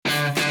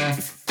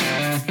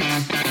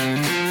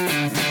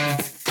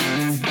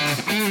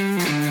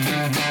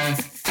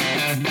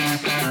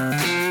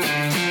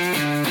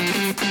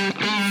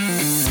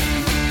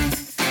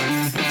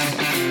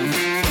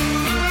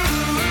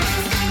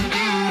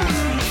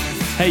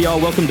Hey,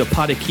 y'all, welcome to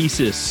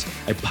Podechesis,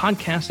 a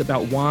podcast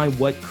about why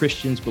what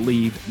Christians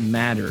believe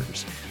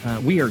matters.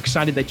 We are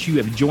excited that you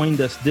have joined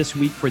us this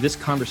week for this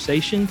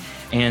conversation,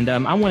 and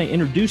I want to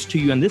introduce to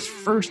you on this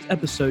first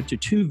episode to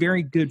two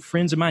very good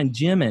friends of mine,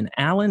 Jim and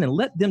Alan, and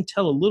let them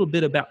tell a little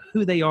bit about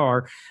who they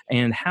are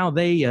and how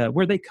they,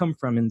 where they come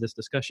from in this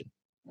discussion.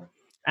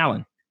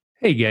 Alan.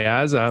 Hey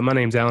guys, my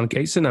name's Alan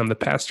Cason. I'm the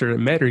pastor at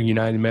Metter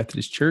United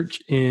Methodist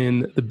Church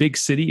in the big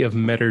city of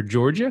Metter,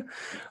 Georgia,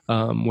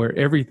 where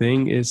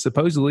everything is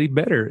supposedly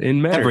better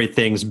in Metter.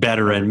 Everything's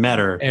better in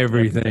Metter.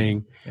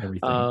 Everything. Everything.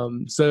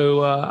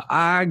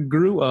 I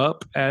grew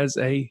up as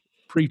a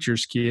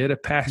preacher's kid, a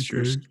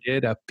pastor's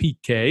kid, a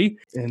PK.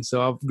 And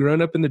so I've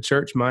grown up in the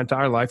church my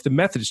entire life, the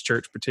Methodist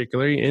church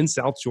particularly in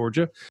South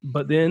Georgia.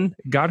 But then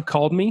God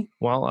called me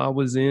while I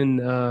was in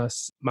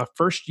my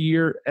first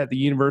year at the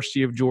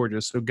University of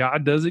Georgia. So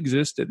God does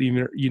exist at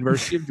the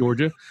University of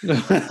Georgia.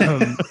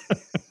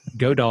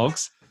 Go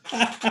Dogs.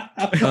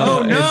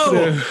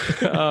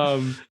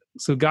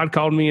 So God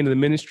called me into the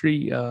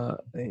ministry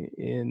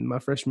in my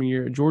freshman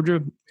year at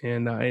Georgia,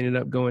 and I ended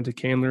up going to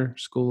Candler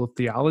School of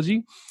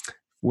Theology,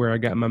 where I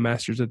got my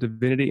master's of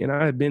divinity. And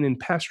I have been in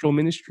pastoral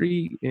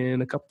ministry.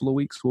 In a couple of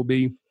weeks will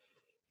be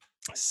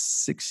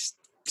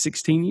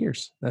 16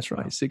 years. That's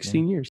right,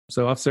 16 years.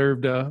 So I've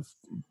served a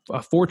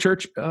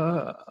four-church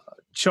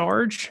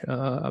charge.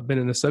 I've been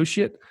an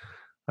associate.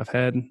 I've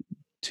had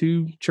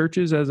 2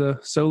 churches as a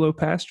solo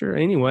pastor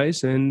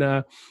anyways. And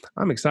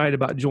I'm excited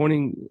about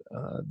joining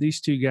these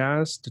two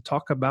guys to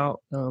talk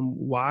about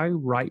why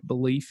right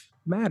belief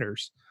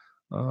matters.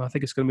 I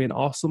think it's going to be an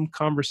awesome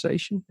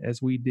conversation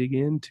as we dig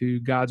into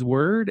God's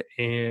word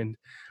and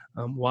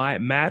why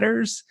it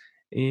matters,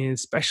 and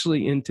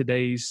especially in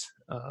today's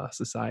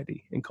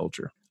society and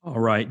culture. All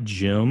right,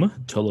 Jim,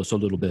 tell us a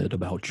little bit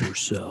about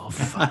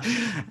yourself.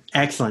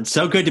 Excellent.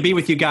 So good to be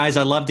with you guys.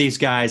 I love these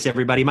guys,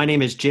 everybody. My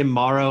name is Jim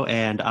Morrow,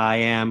 and I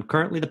am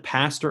currently the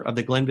pastor of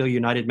the Glenville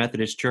United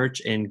Methodist Church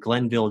in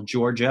Glenville,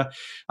 Georgia,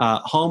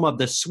 home of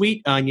the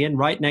Sweet Onion,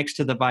 right next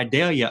to the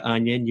Vidalia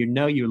Onion. You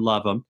know you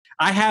love them.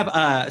 I have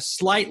a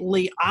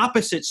slightly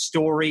opposite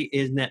story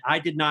in that I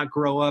did not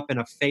grow up in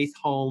a faith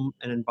home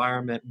and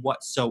environment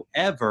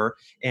whatsoever,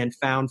 and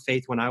found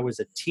faith when I was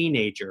a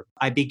teenager.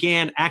 I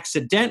began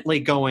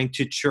accidentally going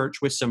to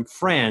church with some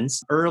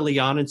friends early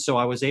on, and so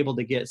I was able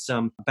to get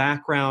some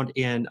background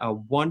in a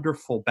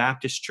wonderful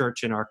Baptist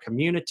church in our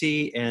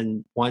community.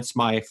 And once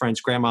my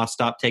friend's grandma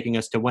stopped taking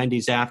us to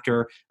Wendy's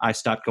after, I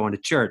stopped going to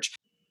church.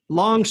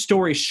 Long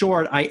story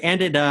short, I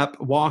ended up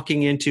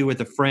walking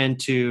with a friend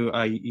to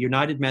a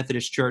United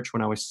Methodist Church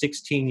when I was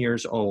 16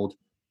 years old.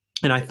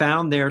 And I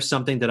found there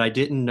something that I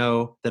didn't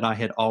know that I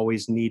had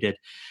always needed.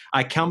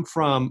 I come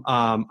from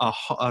a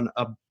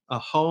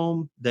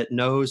home that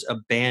knows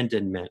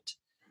abandonment.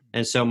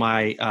 And so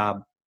my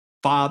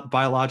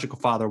biological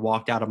father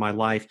walked out of my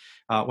life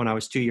when I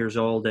was 2 years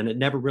old. And it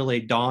never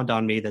really dawned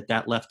on me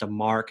that left a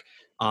mark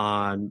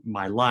on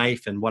my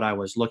life and what I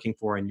was looking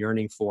for and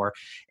yearning for.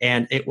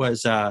 And it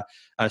was a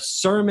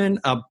sermon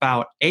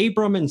about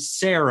Abram and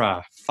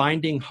Sarah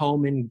finding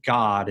home in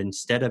God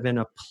instead of in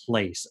a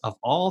place. Of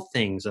all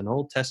things, an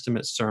Old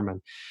Testament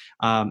sermon.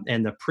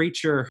 And the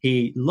preacher,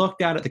 he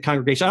looked out at the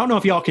congregation. I don't know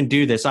if y'all can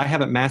do this. I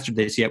haven't mastered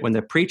this yet. When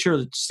the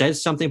preacher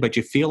says something, but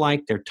you feel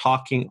like they're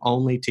talking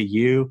only to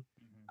you.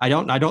 I'm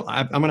going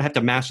to have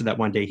to master that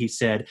one day. He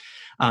said,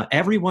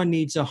 everyone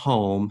needs a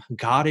home.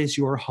 God is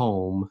your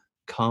home.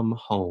 Come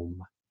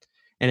home.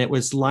 And it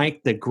was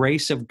like the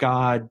grace of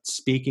God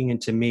speaking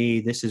into me.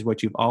 This is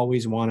what you've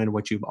always wanted,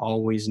 what you've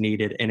always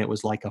needed. And it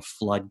was like a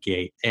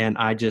floodgate. And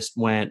I just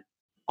went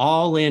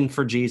all in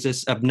for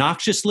Jesus,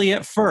 obnoxiously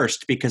at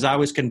first, because I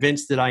was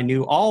convinced that I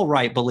knew all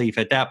right belief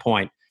at that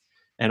point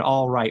and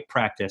all right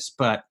practice.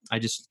 But I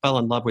just fell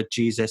in love with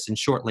Jesus, and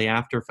shortly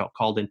after felt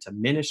called into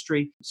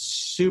ministry.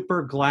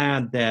 Super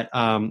glad that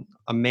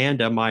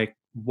Amanda, my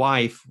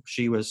wife,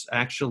 she was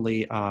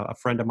actually a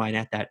friend of mine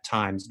at that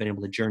time, has been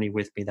able to journey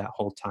with me that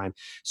whole time.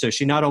 So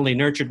she not only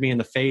nurtured me in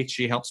the faith,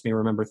 she helps me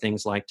remember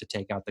things like to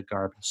take out the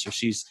garbage. So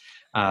she's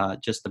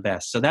just the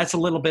best. So that's a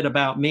little bit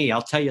about me.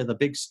 I'll tell you the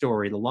big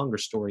story, the longer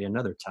story,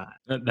 another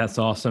time. That's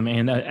awesome.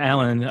 And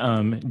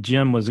Alan,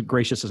 Jim was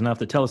gracious enough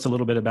to tell us a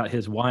little bit about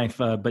his wife.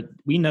 But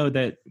we know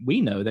that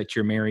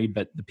you're married,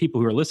 but the people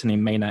who are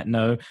listening may not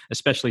know,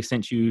 especially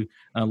since you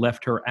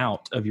left her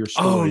out of your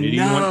story. Oh,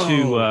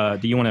 no.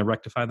 Do you want to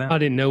rectify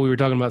that? I didn't know we were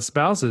talking about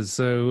spouses.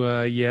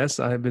 So yes,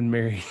 I have been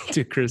married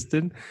to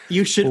Kristen.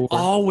 You should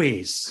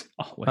always.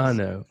 I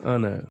know.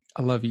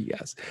 I love you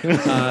guys.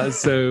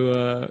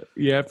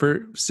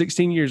 For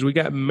 16 years, we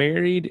got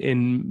married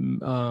in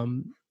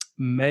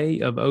May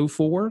of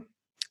 2004,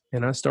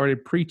 and I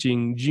started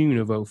preaching June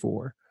of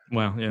 2004.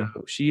 Wow. Yeah.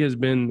 So she has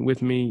been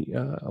with me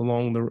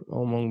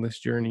along this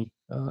journey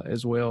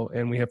as well.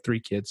 And we have 3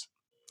 kids.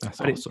 That's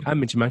awesome. I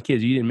mentioned my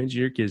kids. You didn't mention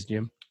your kids,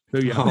 Jim.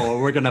 Oh,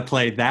 we're going to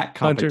play that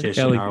competition,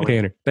 Hunter, Ellie, are we?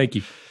 Tanner. Thank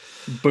you.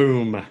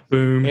 Boom.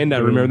 And I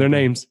remember their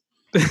names.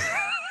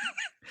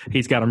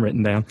 He's got them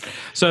written down.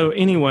 So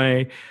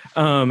anyway,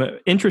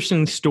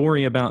 Interesting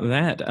story about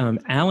that.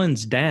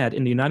 Alan's dad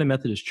in the United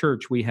Methodist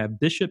Church, we have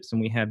bishops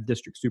and we have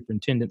district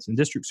superintendents, and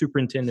district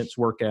superintendents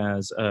work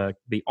as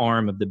the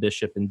arm of the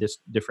bishop in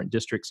different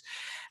districts.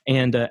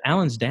 And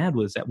Alan's dad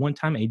was at one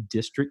time a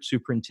district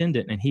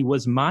superintendent, and he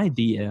was my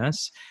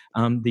DS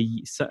at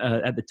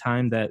the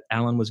time that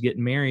Alan was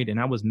getting married. And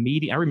I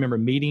remember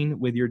meeting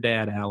with your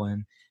dad,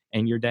 Alan,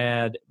 and your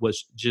dad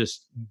was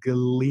just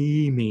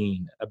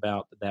gleaming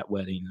about that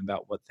wedding,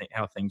 about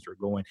how things were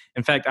going.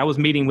 In fact, I was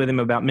meeting with him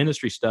about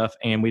ministry stuff,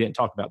 and we didn't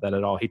talk about that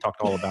at all. He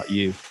talked all about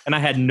you, and I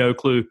had no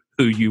clue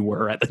who you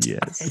were at the time.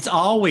 Yes. It's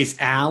always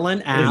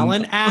Alan,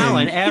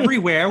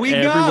 everywhere we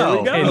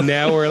go. And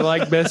now we're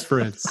like best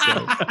friends.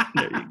 So.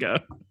 There you go.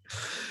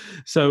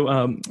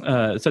 So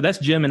that's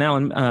Jim and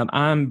Alan.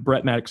 I'm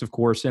Brett Maddox, of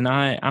course, and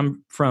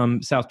I'm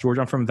from South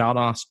Georgia. I'm from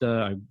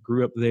Valdosta. I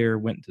grew up there,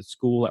 went to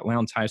school at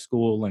Lowndes High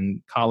School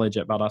and college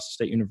at Valdosta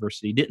State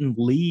University. Didn't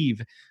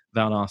leave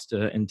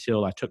Valdosta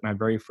until I took my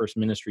very first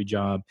ministry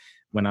job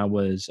when I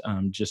was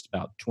just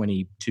about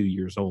 22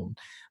 years old.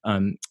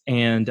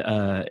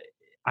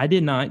 I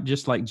did not,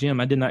 just like Jim,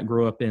 I did not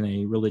grow up in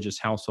a religious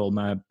household.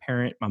 My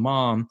parents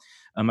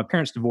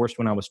divorced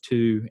when I was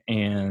 2,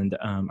 and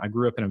I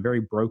grew up in a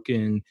very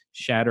broken,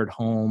 shattered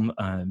home,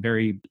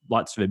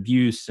 lots of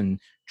abuse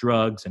and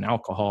drugs and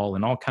alcohol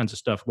and all kinds of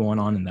stuff going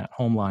on in that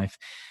home life.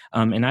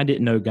 And I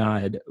didn't know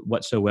God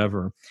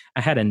whatsoever.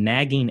 I had a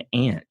nagging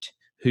aunt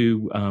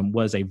who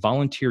was a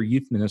volunteer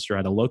youth minister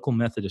at a local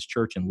Methodist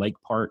church in Lake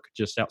Park,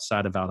 just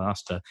outside of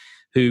Valdosta,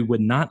 who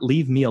would not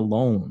leave me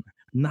alone.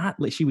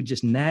 She would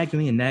just nag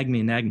me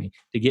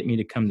to get me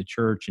to come to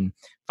church. And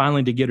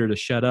finally, to get her to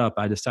shut up,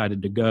 I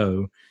decided to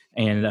go,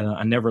 and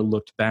I never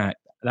looked back.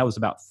 I was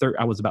about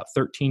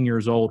 13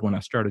 years old when I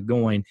started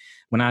going.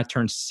 When I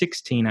turned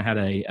 16, I had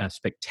a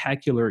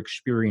spectacular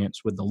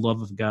experience with the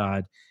love of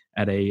God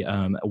at a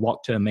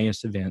Walk to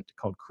Emmaus event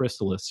called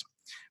Chrysalis,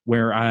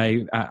 where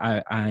and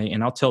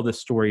I'll tell this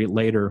story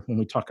later when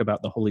we talk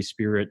about the Holy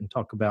Spirit and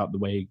talk about the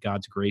way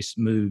God's grace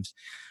moves.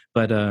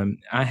 But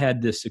I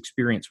had this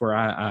experience where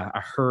I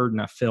heard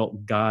and I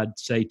felt God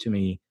say to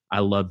me, "I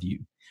love you,"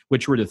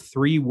 which were the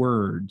 3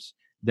 words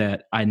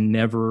that I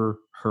never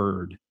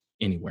heard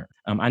anywhere.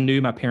 I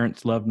knew my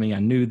parents loved me. I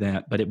knew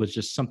that, but it was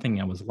just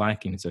something I was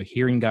lacking. So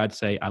hearing God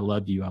say, "I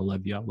love you, I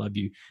love you, I love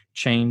you,"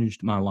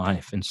 changed my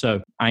life. And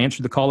so I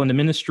answered the call into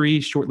ministry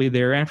shortly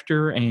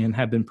thereafter and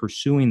have been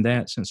pursuing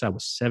that since I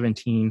was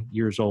 17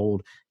 years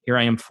old. Here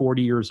I am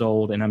 40 years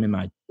old, and I'm in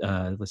my,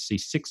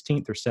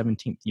 16th or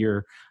 17th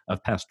year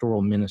of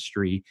pastoral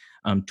ministry,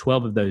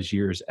 12 of those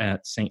years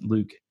at St.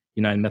 Luke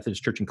United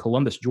Methodist Church in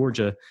Columbus,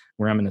 Georgia,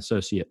 where I'm an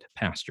associate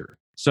pastor.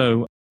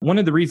 So one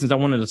of the reasons I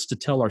wanted us to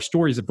tell our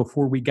stories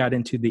before we got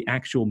into the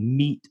actual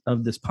meat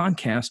of this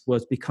podcast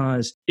was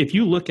because if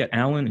you look at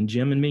Alan and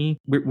Jim and me,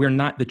 we're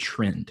not the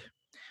trend.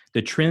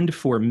 The trend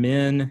for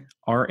men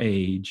our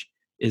age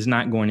is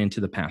not going into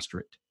the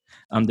pastorate.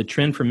 The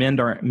trend for men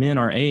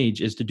our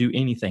age is to do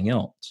anything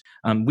else.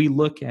 We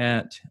look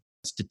at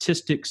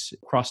statistics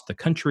across the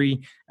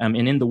country and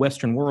in the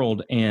Western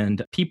world,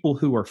 and people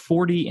who are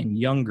 40 and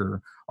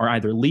younger are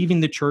either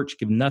leaving the church,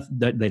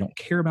 they don't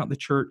care about the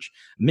church,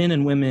 men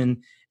and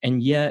women,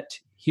 and yet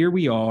here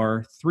we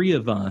are, 3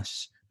 of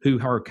us who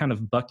are kind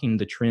of bucking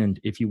the trend,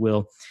 if you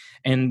will.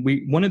 And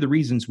one of the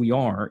reasons we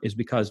are is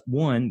because,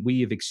 one, we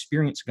have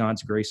experienced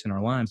God's grace in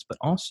our lives, but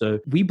also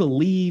we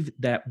believe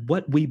that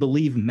what we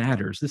believe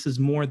matters. This is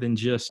more than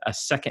just a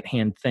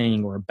secondhand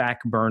thing or a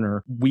back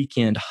burner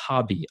weekend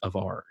hobby of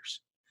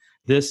ours.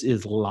 This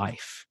is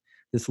life.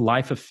 This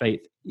life of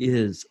faith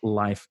is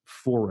life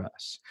for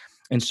us.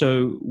 And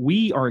so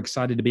we are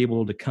excited to be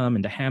able to come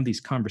and to have these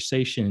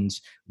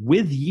conversations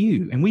with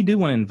you. And we do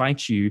want to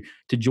invite you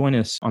to join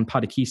us on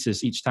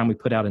Podechesis each time we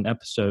put out an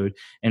episode,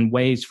 and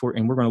we're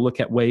going to look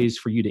at ways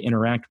for you to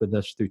interact with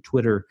us through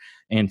Twitter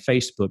and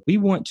Facebook. We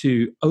want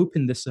to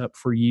open this up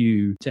for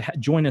you to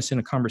join us in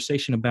a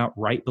conversation about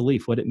right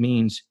belief, what it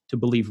means to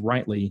believe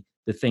rightly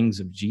the things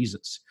of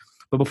Jesus.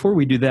 But before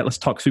we do that, let's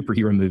talk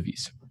superhero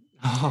movies.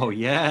 Oh,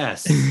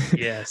 yes.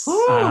 Yes.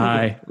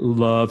 I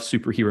love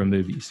superhero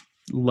movies.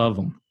 Love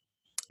them.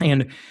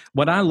 And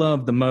what I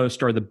love the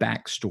most are the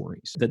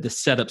backstories, the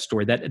setup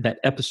story, that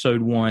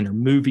episode 1 or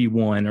movie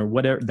 1 or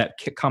whatever, that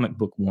comic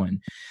book 1.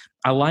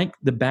 I like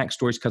the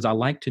backstories because I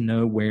like to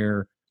know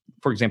where,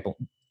 for example,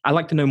 I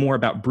like to know more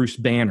about Bruce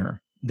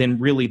Banner than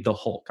really the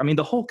Hulk. I mean,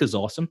 the Hulk is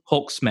awesome.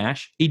 Hulk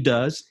smash. He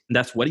does. And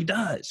that's what he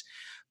does.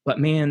 But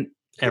man,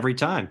 every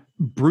time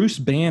Bruce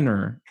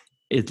Banner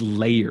is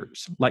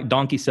layers, like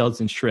Donkey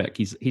sells in Shrek.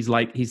 He's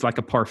like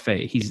a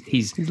parfait.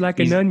 He's like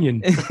an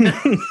onion.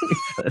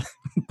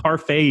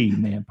 Parfait,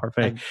 man,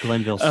 parfait. Like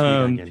Glenville sweet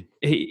onion.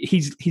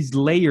 He's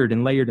layered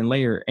and layered and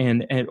layered,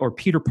 and or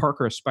Peter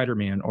Parker as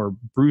Spider-Man, or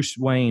Bruce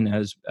Wayne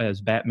as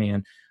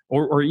Batman,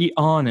 or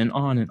on and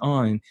on and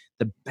on.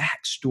 The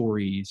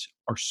backstories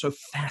are so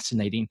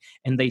fascinating,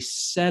 and they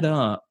set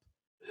up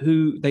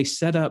who they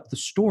set up the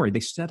story, they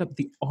set up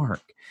the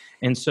arc.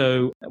 And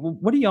so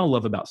what do y'all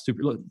love about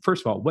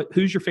first of all,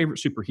 who's your favorite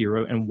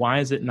superhero and why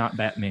is it not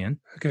Batman?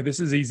 Okay, this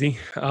is easy.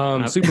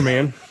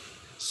 Superman.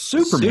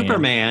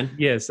 Superman.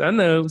 Yes, I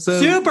know. So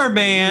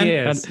Superman.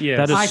 Yes.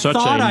 That is I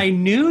thought I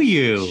knew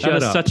you.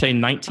 That is such a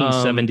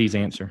 1970s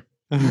answer.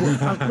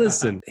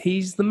 Listen,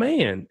 he's the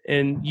man,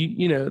 and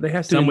you know they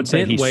have to Some would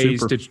say invent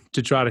he's ways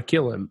to try to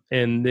kill him,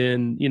 and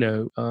then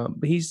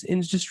he's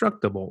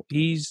indestructible.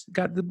 He's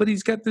got a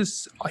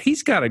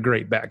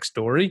great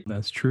backstory.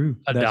 That's true.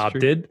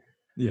 Adopted.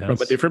 Yes.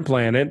 From a different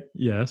planet.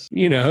 Yes.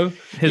 His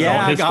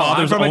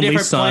father's from only a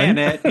different son.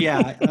 planet.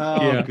 Yeah.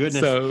 Oh,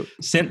 goodness. So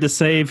sent to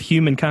save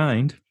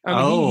humankind.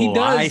 he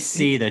does. I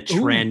see the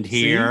trend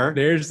here. See,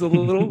 there's the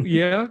little, a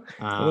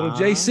little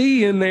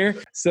JC in there.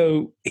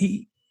 So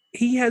he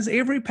has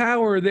every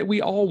power that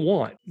we all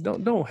want.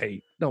 Don't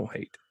hate.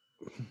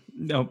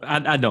 No,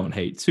 I don't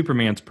hate.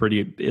 Superman's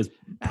pretty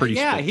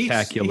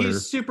spectacular.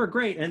 He's super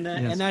great, and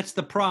that's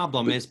the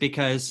problem is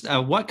because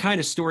what kind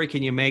of story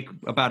can you make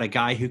about a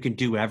guy who can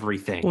do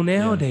everything? Well,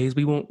 nowadays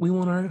we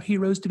want our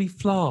heroes to be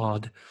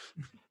flawed.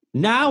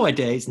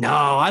 Nowadays, no.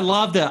 I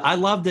love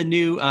the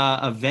new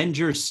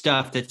Avengers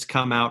stuff that's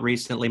come out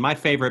recently. My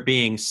favorite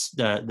being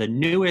the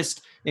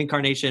newest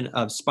incarnation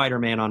of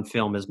Spider-Man on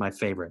film is my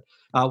favorite.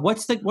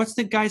 What's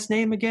the guy's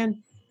name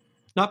again?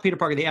 Not Peter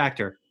Parker, the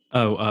actor.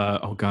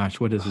 Oh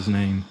gosh, what is his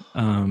name?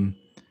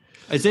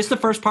 Is this the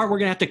first part we're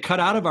going to have to cut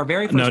out of our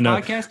very first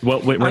podcast? Well,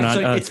 we're not.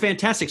 So it's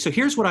fantastic. So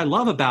here's what I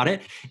love about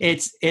it.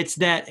 It's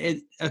that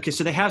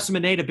so they have some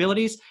innate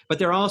abilities, but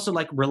they're also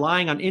like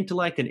relying on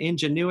intellect and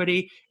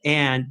ingenuity,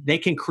 and they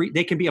can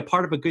be a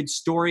part of a good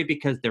story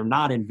because they're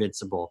not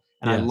invincible.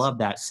 And I love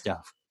that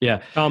stuff.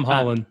 Yeah, Tom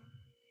Holland.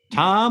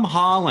 Tom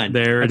Holland.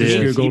 There it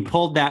is. He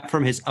pulled that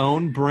from his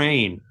own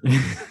brain.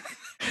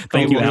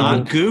 Thank you, Alan.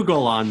 Not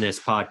Google on this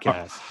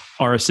podcast.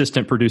 Our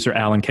assistant producer,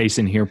 Alan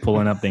Kaysen, here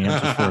pulling up the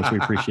answers for us. We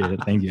appreciate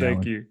it. Thank you,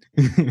 Thank Alan.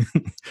 you.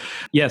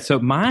 Yeah, so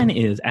mine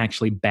is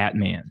actually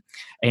Batman.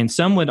 And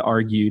some would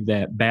argue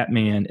that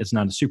Batman is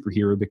not a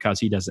superhero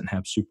because he doesn't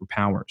have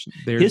superpowers.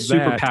 His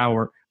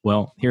superpower,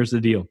 well, here's the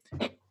deal.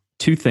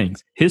 Two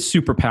things. His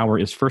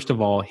superpower is, first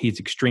of all, he's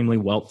extremely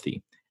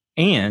wealthy.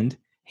 And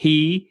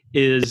he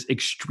is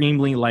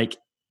extremely like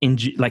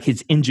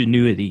his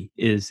ingenuity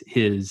is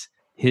his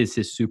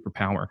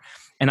superpower.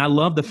 And I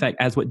love the fact,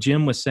 as what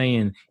Jim was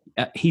saying,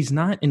 he's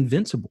not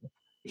invincible.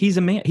 He's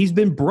a man. He's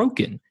been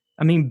broken.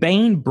 I mean,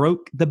 Bane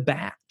broke the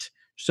bat.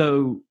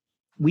 So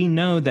we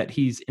know that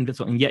he's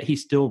invincible, and yet he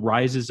still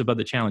rises above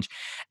the challenge.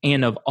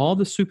 And of all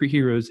the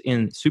superheroes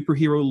in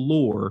superhero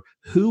lore,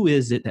 who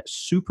is it that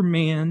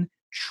Superman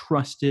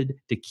trusted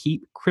to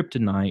keep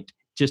kryptonite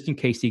just in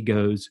case he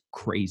goes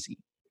crazy?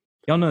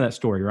 Y'all know that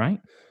story, right?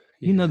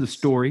 You know the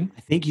story.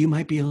 I think you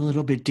might be a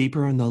little bit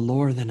deeper in the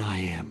lore than I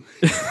am.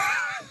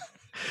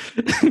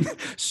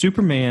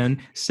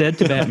 Superman said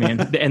to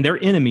Batman, and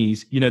they're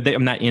enemies,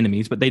 I'm not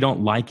enemies, but they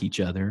don't like each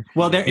other.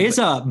 Well, there is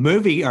a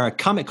movie or a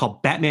comic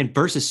called Batman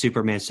versus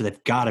Superman, so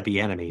they've got to be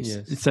enemies.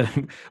 Yes. So,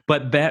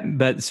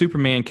 but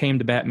Superman came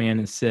to Batman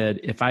and said,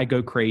 if I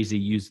go crazy,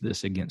 use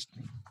this against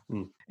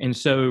me. And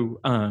so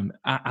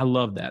I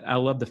love that. I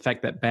love the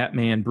fact that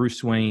Batman,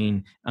 Bruce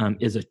Wayne,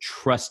 is a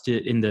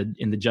trusted in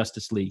the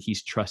Justice League.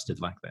 He's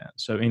trusted like that.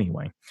 So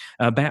anyway,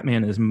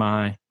 Batman is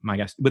my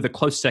guy, with a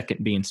close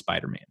second being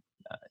Spider-Man.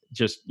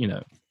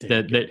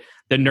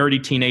 The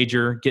nerdy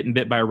teenager getting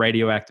bit by a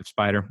radioactive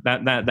spider.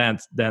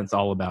 That's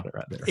all about it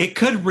right there. It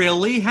could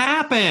really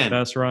happen.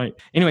 That's right.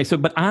 Anyway,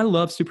 but I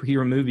love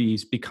superhero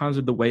movies because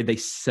of the way they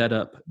set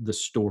up the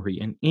story.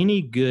 And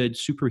any good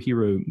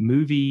superhero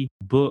movie,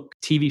 book,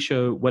 TV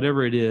show,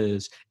 whatever it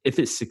is, if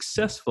it's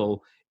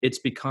successful, it's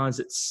because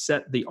it's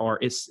set the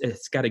arc.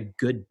 It's got a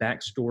good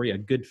backstory, a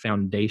good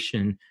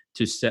foundation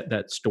to set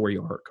that story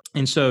arc.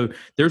 And so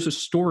there's a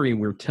story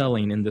we're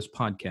telling in this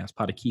podcast,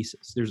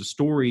 Podechesis. There's a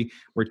story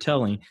we're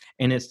telling,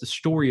 and it's the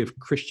story of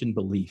Christian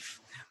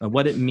belief,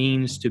 what it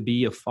means to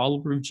be a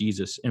follower of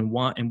Jesus, and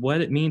what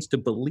it means to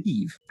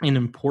believe in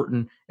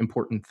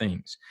important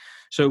things.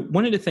 So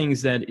one of the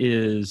things that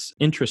is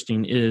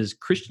interesting is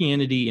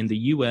Christianity in the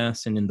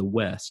U.S. and in the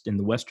West, in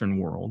the Western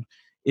world,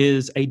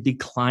 is a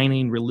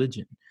declining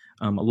religion.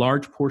 A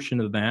large portion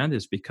of that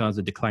is because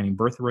of declining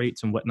birth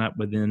rates and whatnot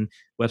within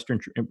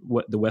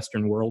the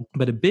Western world.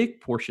 But a big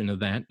portion of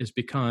that is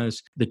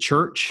because the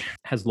church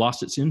has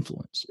lost its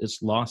influence.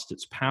 It's lost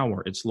its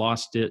power. It's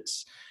lost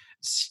its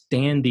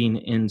standing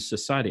in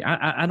society.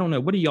 I don't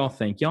know. What do y'all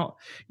think?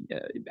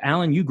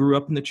 Alan, you grew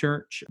up in the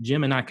church.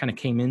 Jim and I kind of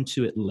came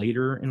into it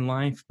later in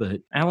life.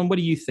 But Alan, what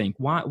do you think?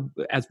 Why,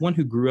 as one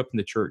who grew up in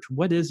the church,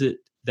 what is it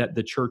that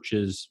the church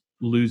is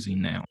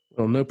losing now?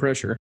 Well, no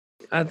pressure.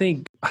 I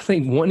think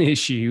one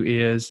issue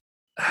is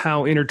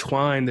how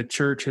intertwined the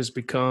church has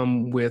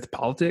become with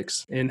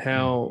politics, and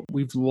how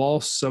we've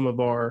lost some of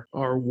our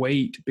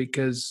weight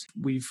because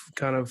we've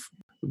kind of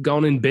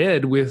gone in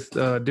bed with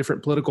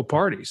different political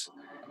parties.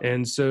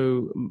 And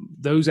so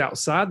those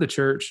outside the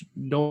church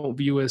don't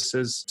view us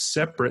as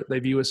separate. They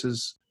view us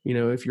as,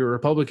 if you're a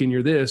Republican,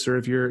 you're this, or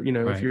if you're,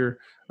 right. if you're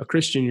a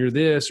Christian, you're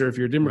this, or if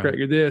you're a Democrat,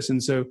 you're this.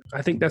 And so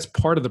I think that's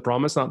part of the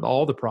problem. It's not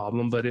all the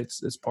problem, but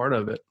it's part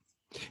of it.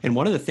 And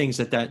one of the things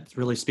that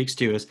really speaks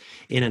to is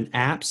in an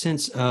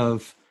absence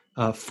of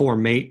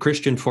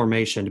Christian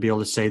formation, to be able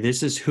to say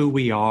this is who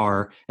we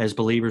are as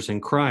believers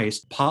in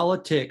Christ,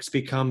 politics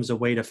becomes a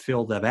way to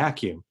fill the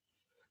vacuum.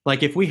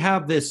 Like if we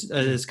have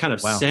this kind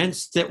of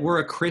sense that we're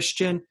a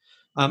Christian,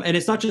 and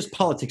it's not just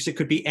politics, it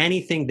could be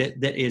anything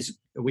that is,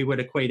 we would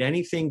equate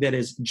anything that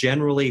is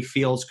generally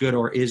feels good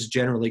or is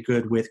generally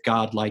good with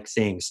God-like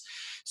things.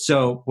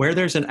 So where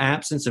there's an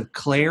absence of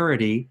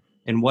clarity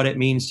in what it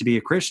means to be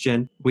a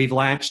Christian, we've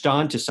latched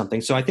on to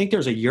something. So I think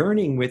there's a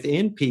yearning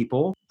within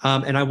people,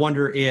 and I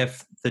wonder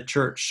if the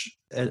church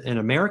in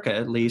America,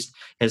 at least,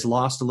 has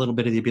lost a little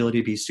bit of the ability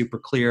to be super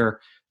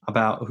clear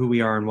about who we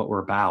are and what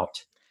we're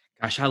about.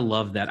 Gosh, I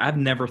love that. I've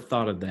never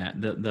thought of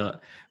that.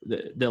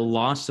 The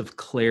loss of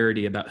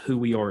clarity about who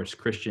we are as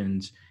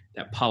Christians,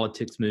 that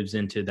politics moves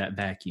into that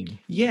vacuum.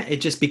 Yeah, it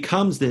just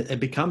becomes a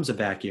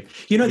vacuum.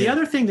 The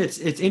other thing it's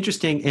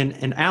interesting,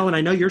 and Alan,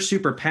 I know you're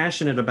super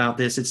passionate about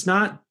this. It's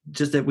not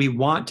just that we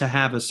want to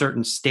have a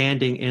certain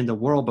standing in the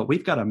world, but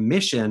we've got a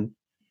mission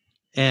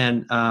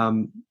and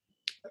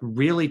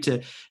really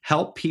to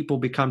help people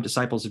become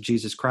disciples of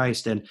Jesus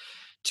Christ, and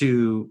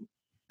to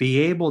be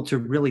able to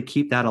really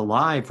keep that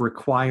alive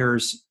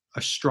requires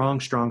a strong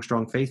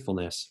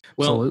faithfulness.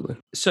 Well, absolutely.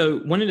 So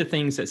one of the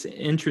things that's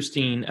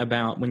interesting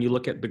about when you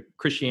look at the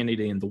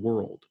Christianity in the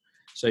world,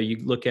 so you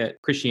look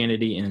at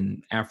Christianity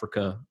in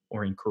Africa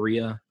or in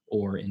Korea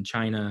or in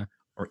China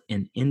or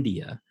in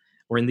India,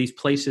 or in these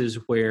places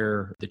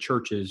where the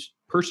church is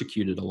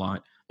persecuted a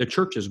lot, the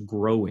church is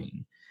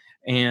growing.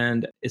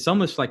 And it's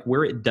almost like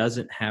where it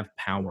doesn't have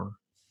power,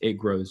 it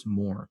grows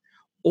more.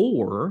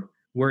 Or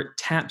where it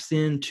taps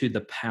into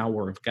the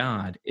power of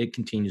God, it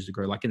continues to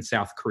grow. Like in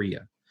South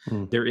Korea,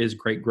 there is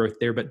great growth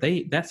there, but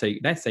that's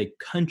a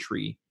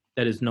country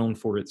that is known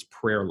for its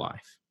prayer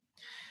life.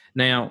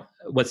 Now,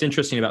 what's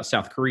interesting about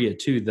South Korea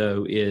too,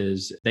 though,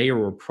 is they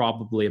were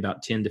probably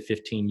about 10 to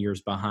 15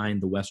 years behind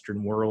the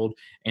Western world,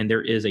 and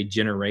there is a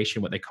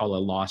generation, what they call a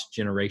lost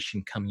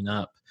generation, coming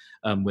up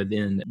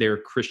within their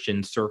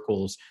Christian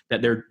circles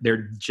that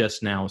they're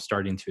just now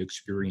starting to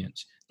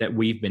experience, that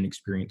we've been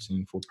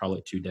experiencing for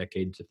probably 2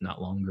 decades, if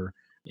not longer,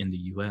 in the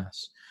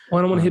U.S.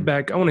 Well, I want to hit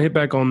back. I want to hit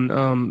back on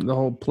the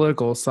whole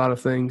political side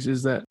of things.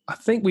 Is that I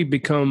think we've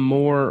become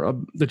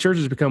the church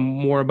has become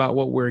more about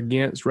what we're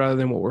against rather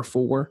than what we're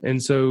for,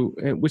 and so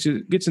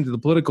gets into the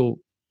political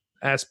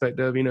aspect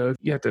of, you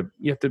have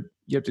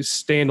to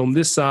stand on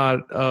this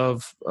side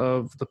of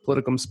the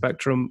political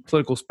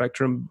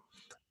spectrum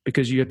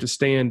because you have to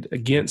stand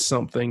against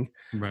something,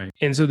 right?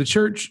 And so the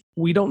church,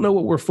 we don't know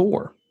what we're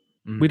for.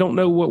 We don't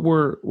know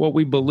what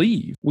we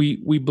believe. We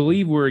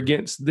believe we're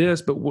against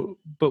this, but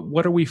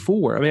what are we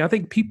for? I mean, I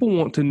think people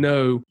want to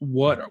know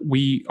what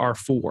we are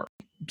for.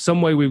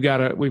 Some way we've got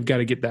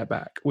to get that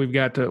back. We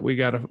got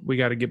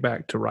to get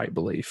back to right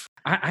belief.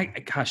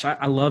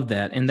 I love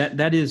that, and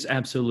that is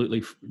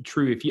absolutely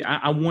true.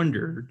 I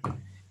wondered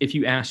if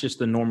you asked just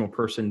the normal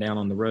person down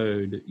on the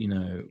road,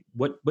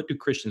 what do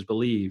Christians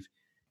believe?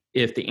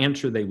 If the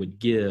answer they would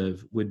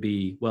give would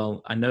be,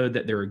 well, I know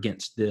that they're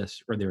against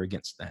this or they're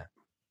against that.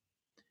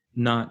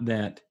 Not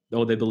that,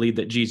 they believe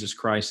that Jesus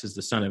Christ is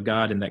the Son of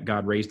God and that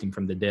God raised him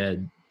from the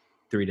dead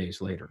 3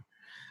 days later.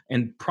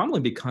 And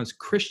probably because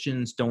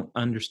Christians don't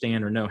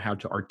understand or know how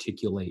to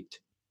articulate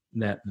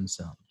that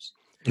themselves.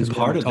 And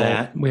part of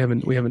that, we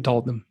haven't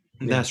taught them.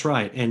 That's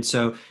right. And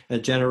so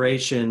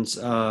generations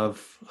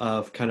of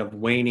kind of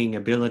waning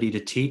ability to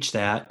teach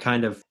that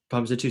kind of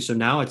comes into, so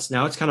now it's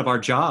kind of our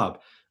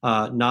job.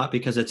 Not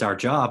because it's our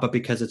job, but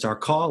because it's our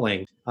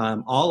calling.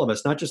 All of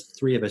us, not just the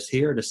 3 of us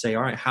here, to say,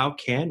 all right, how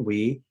can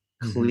we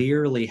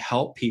clearly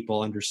help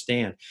people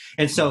understand?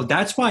 And so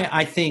that's why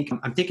I'm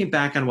thinking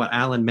back on what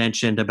Alan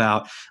mentioned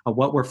about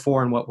what we're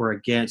for and what we're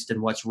against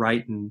and what's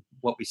right and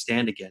what we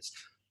stand against.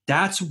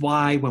 That's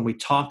why when we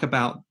talk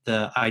about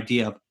the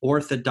idea of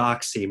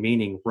orthodoxy,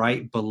 meaning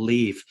right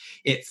belief,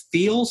 it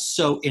feels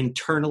so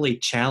internally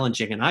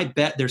challenging. And I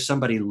bet there's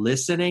somebody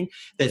listening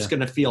that's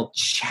going to feel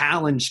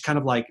challenged, kind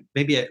of like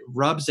maybe it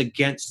rubs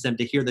against them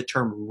to hear the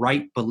term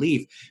right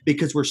belief,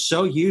 because we're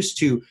so used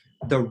to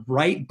the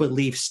right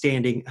belief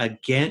standing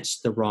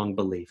against the wrong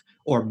belief,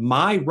 or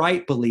my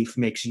right belief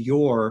makes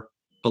your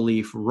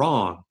belief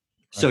wrong. Right.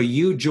 So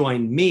you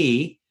join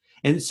me.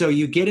 And so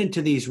you get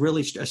into these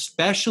really,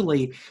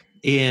 especially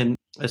in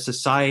a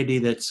society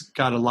that's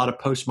got a lot of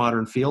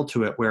postmodern feel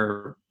to it,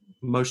 where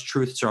most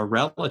truths are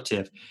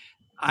relative.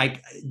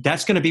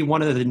 That's going to be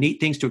one of the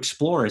neat things to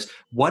explore, is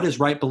what does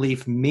right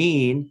belief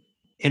mean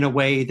in a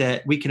way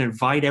that we can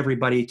invite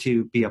everybody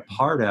to be a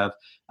part of?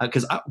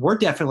 Because we're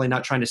definitely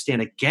not trying to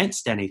stand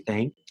against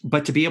anything,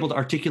 but to be able to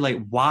articulate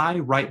why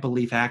right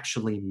belief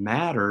actually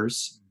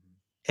matters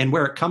and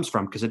where it comes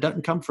from, because it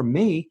doesn't come from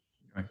me.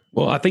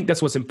 Well, I think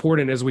that's what's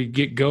important as we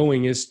get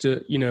going, is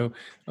to,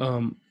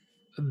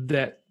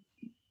 that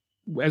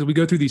as we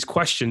go through these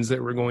questions that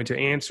we're going to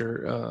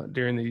answer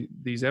during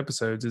these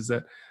episodes, is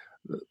that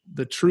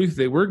the truth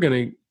that we're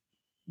going to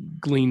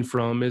glean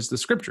from is the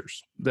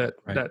scriptures.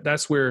 Right.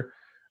 That's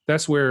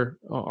where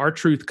our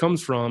truth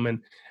comes from.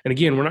 And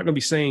again, we're not going to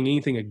be saying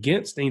anything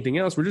against anything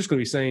else. We're just going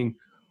to be saying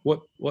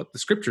what the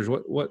scriptures,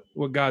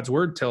 what God's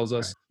word tells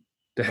us,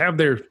 to have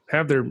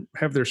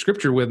their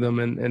scripture with them,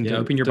 and to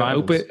open your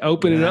Bibles.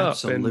 open it up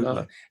Absolutely.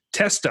 and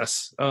test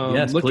us.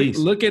 Yes, please.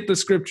 Look at the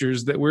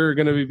scriptures that we're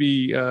going to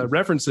be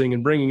referencing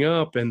and bringing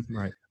up, and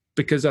Right.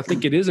 because I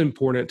think it is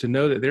important to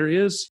know that there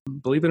is,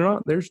 believe it or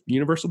not, there's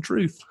universal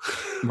truth.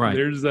 Right.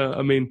 There's,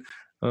 and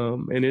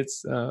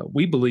it's,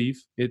 we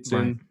believe it's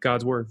in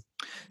God's word.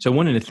 So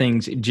one of the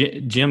things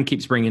Jim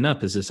keeps bringing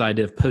up is this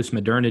idea of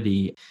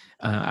postmodernity.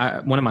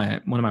 One of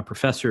my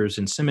professors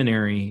in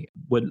seminary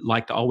would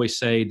like to always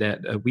say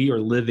that we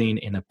are living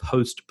in a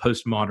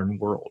postmodern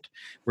world.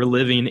 We're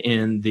living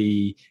in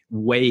the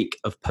wake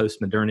of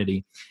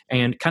postmodernity,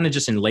 and kind of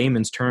just in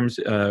layman's terms,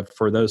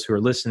 for those who are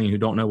listening who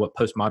don't know what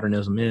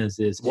postmodernism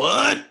is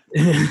What?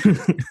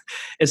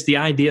 It's the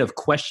idea of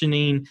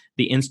questioning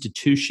the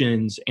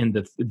institutions and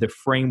the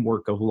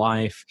framework of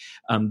life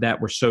that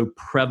were so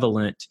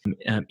prevalent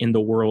in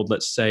the world,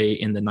 let's say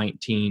in the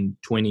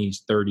 1920s,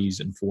 30s,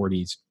 and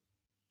 40s.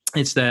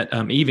 It's that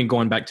even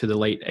going back to the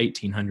late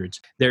 1800s,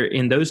 there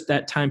in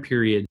that time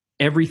period,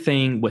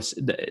 everything was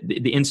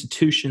the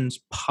institutions,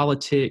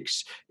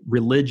 politics,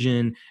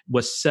 religion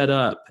was set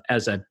up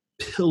as a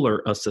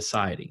pillar of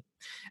society,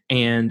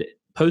 and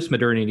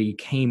postmodernity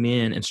came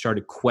in and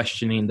started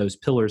questioning those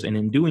pillars, and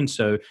in doing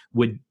so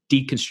would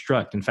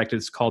deconstruct. In fact,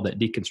 it's called that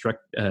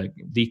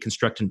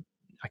deconstruction.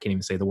 I can't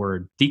even say the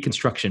word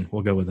deconstruction.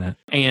 We'll go with that.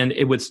 And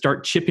it would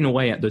start chipping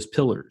away at those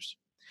pillars.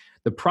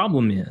 The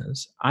problem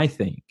is, I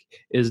think,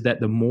 is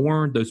that the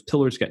more those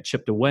pillars got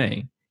chipped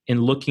away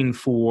in looking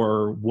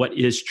for what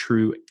is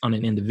true on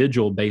an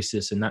individual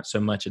basis and not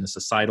so much in a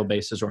societal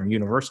basis or a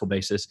universal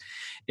basis,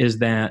 is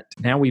that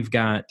now we've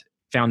got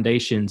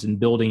foundations and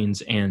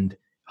buildings and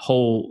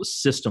whole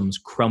systems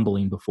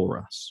crumbling before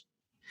us.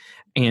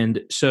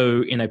 And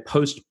so in a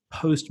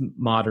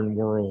postmodern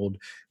world,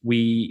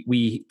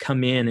 we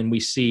come in and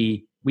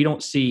we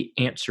don't see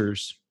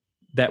answers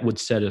that would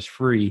set us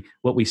free.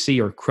 What we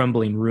see are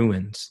crumbling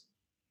ruins,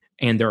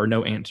 and there are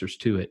no answers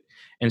to it.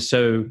 And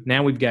so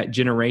now we've got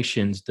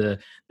generations, the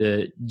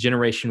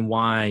generation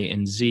Y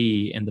and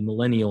Z and the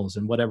millennials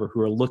and whatever,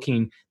 who are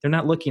they're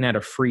not looking at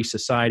a free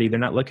society. They're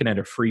not looking at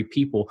a free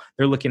people.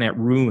 They're looking at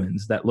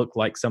ruins that look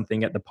like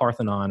something at the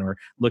Parthenon or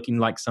looking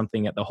like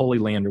something at the Holy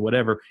Land or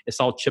whatever. It's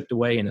all chipped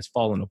away and it's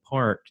fallen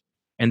apart.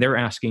 And they're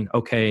asking,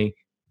 okay,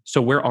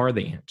 so where are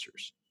the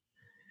answers?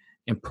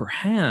 And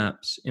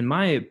perhaps, in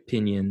my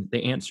opinion,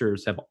 the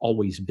answers have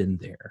always been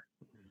there.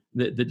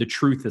 The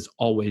truth has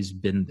always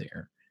been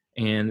there.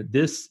 And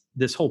this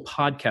whole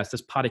podcast,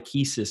 this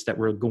Podechesis that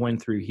we're going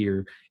through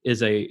here,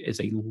 is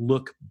a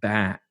look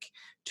back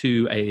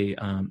to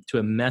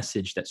a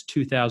message that's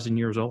 2,000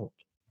 years old,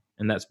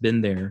 and that's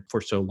been there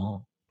for so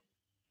long.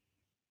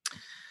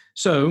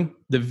 So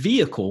the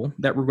vehicle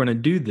that we're going to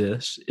do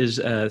this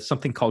is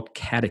something called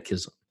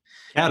catechism.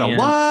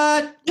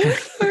 What?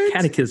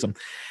 Catechism.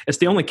 It's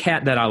the only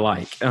cat that I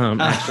like,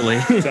 actually.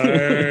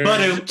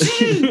 But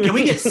can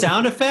we get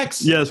sound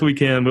effects? Yes, we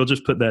can. We'll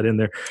just put that in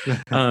there.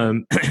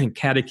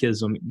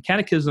 Catechism.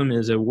 Catechism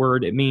is a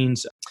word. It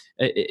means,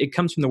 it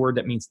comes from the word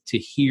that means to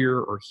hear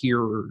or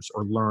hearers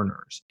or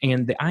learners.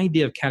 And the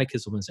idea of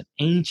catechism is an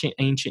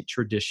ancient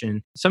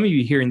tradition. Some of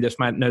you hearing this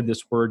might know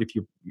this word if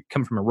you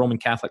come from a Roman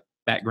Catholic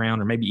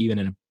background, or maybe even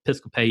an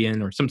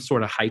Episcopalian or some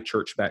sort of high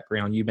church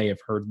background. You may have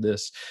heard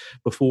this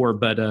before,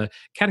 but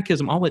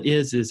catechism, all it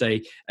is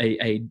a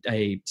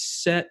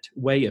set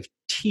way of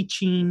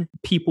teaching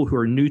people who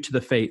are new to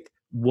the faith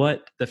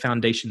what the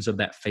foundations of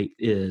that faith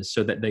is,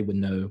 so that they would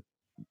know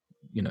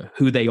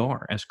who they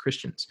are as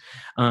Christians.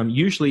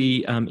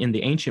 Usually in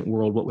the ancient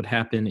world, what would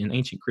happen in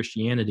ancient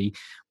Christianity,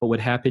 what would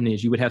happen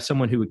is you would have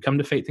someone who would come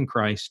to faith in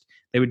Christ.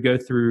 They would go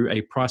through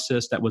a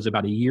process that was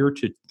about 1 year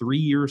to 3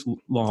 years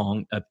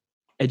long of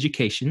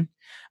education,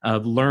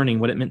 of learning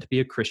what it meant to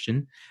be a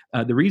Christian.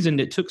 The reason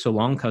it took so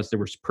long, because there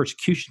was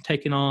persecution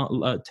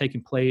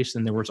taking place,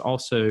 and there was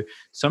also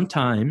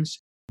sometimes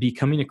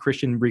becoming a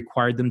Christian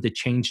required them to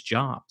change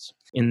jobs.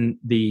 In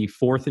the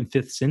 4th and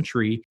 5th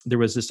century, there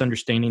was this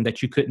understanding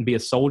that you couldn't be a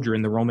soldier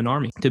in the Roman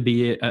army to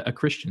be a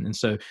Christian. And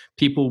so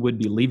people would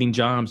be leaving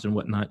jobs and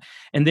whatnot.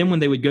 And then when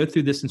they would go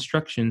through this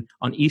instruction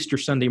on Easter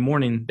Sunday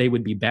morning, they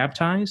would be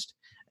baptized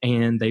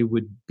and they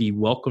would be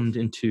welcomed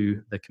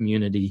into the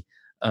community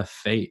of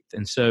faith.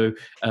 And so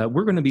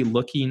we're going to be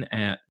looking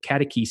at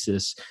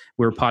catechesis,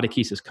 where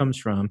podechesis comes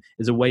from,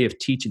 is a way of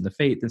teaching the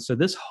faith. And so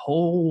this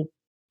whole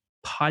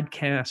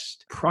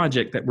podcast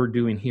project that we're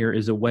doing here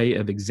is a way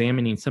of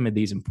examining some of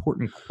these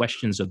important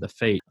questions of the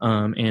faith.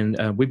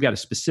 And we've got a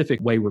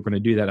specific way we're going to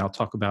do that.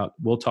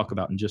 We'll talk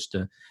about in just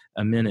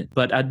a minute.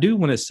 But I do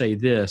want to say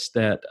this,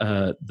 that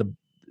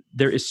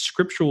there's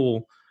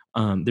scriptural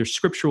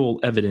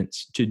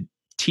evidence to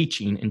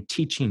teaching and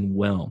teaching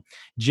well.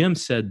 Jim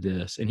said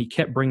this, and he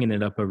kept bringing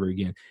it up over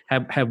again.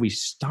 Have we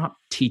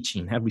stopped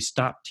teaching? Have we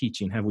stopped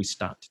teaching? Have we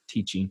stopped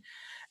teaching?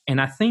 And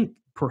I think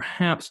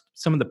perhaps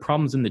some of the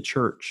problems in the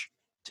church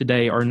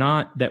today are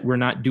not that we're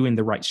not doing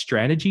the right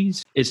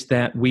strategies. It's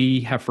that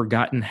we have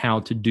forgotten how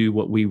to do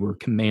what we were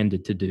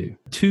commanded to do.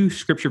 Two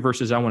scripture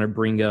verses I want to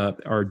bring up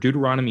are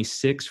Deuteronomy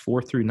 6,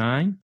 4 through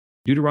 9.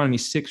 Deuteronomy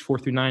 6, 4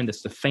 through 9,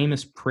 that's the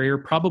famous prayer,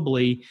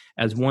 probably,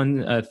 as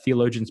one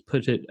theologians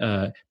put it,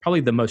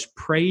 probably the most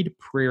prayed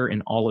prayer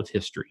in all of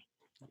history.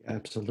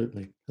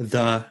 Absolutely.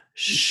 The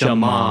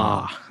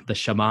Shema. The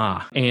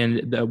Shema.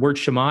 And the word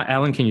Shema,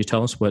 Alan, can you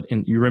tell us what,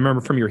 and you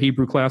remember from your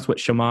Hebrew class what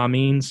Shema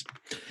means?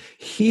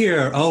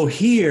 Here.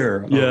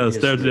 Yes,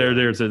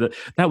 there's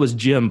that was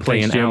Jim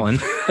playing Thanks,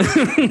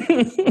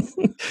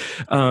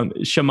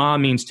 Alan. Shema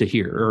means to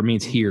hear, or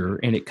means hear,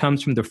 and it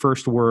comes from the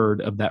first word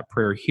of that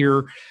prayer.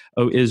 Hear,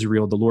 O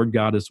Israel, the Lord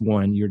God is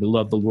one. You're to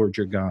love the Lord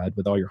your God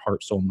with all your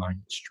heart, soul, mind,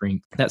 and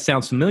strength. That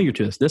sounds familiar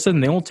to us. This is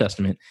in the Old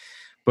Testament.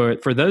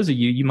 But for those of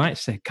you, you might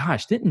say,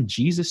 gosh, didn't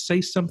Jesus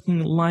say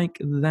something like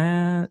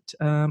that?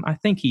 I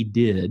think he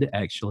did,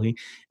 actually.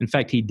 In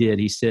fact, he did.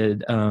 He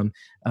said,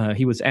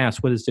 he was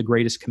asked, what is the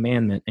greatest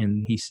commandment?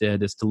 And he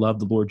said, it's to love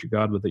the Lord your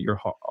God with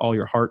all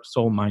your heart,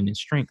 soul, mind, and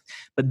strength.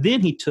 But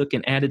then he took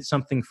and added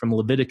something from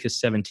Leviticus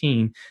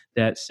 17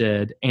 that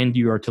said, and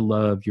you are to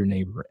love your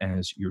neighbor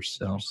as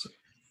yourself.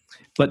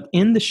 But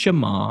in the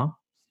Shema,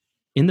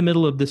 in the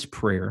middle of this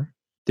prayer,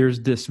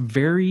 there's this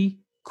very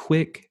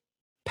quick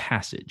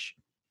passage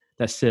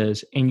that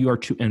says, and you are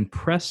to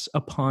impress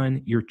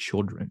upon your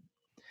children.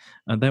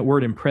 That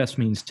word impress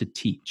means to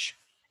teach.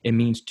 It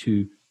means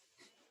to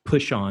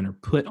push on or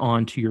put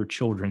on to your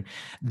children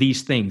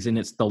these things. And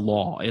it's the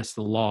law. It's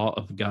the law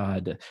of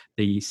God,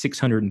 the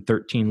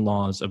 613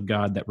 laws of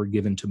God that were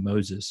given to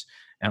Moses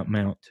at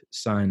Mount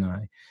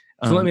Sinai.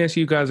 So let me ask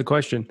you guys a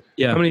question.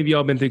 Yeah. How many of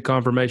y'all been through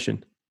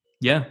confirmation?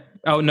 Yeah.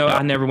 Oh, no,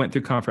 I never went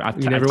through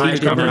confirmation. I did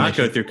not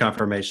go through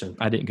confirmation.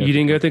 I didn't go. You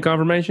didn't go through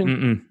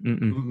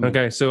confirmation?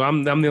 Okay, so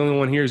I'm the only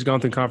one here who's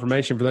gone through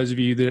confirmation. For those of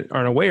you that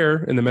aren't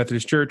aware, in the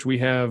Methodist Church, we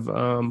have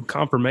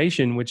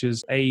confirmation, which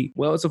is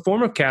it's a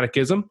form of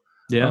catechism.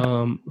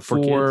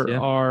 For kids,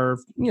 our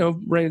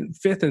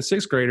fifth and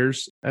sixth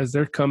graders as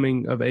they're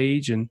coming of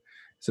age, and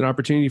it's an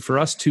opportunity for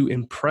us to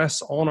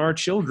impress on our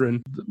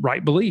children the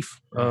right belief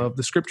of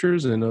the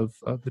scriptures and of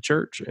the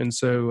church. And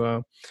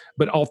so,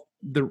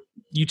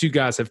 you two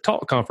guys have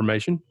taught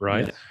confirmation,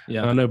 right?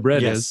 Yeah. I know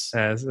Brett has,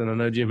 and I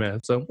know Jim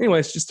has. So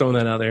anyways, just throwing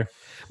that out there.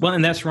 Well,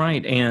 and that's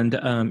right. And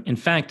in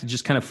fact,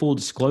 just kind of full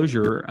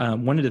disclosure,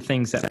 one of the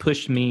things that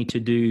pushed me to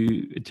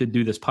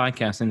do this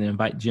podcast and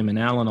invite Jim and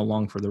Alan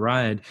along for the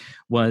ride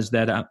was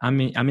that I'm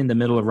in the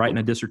middle of writing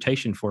a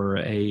dissertation for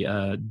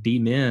a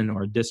D-Min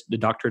or the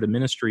Doctorate of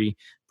Ministry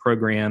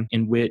program,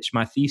 in which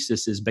my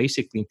thesis is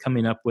basically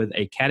coming up with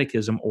a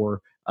catechism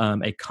or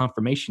a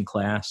confirmation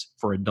class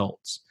for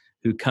adults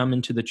who come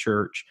into the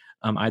church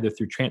either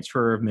through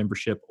transfer of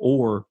membership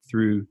or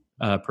through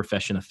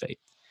profession of faith,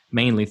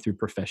 mainly through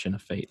profession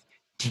of faith,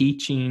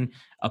 teaching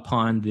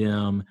upon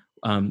them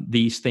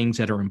these things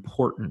that are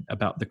important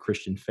about the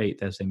Christian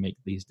faith as they make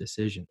these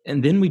decisions.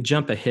 And then we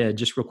jump ahead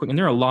just real quick. And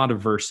there are a lot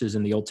of verses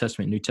in the Old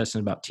Testament and New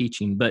Testament about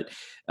teaching, but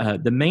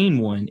the main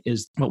one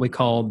is what we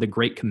call the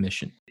Great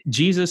Commission.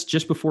 Jesus,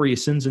 just before he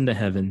ascends into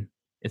heaven,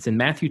 it's in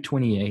Matthew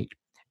 28,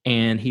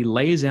 and he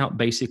lays out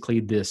basically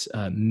this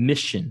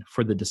mission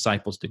for the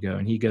disciples to go.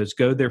 And he goes,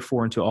 go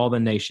therefore into all the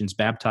nations,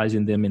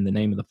 baptizing them in the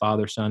name of the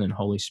Father, Son, and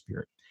Holy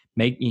Spirit.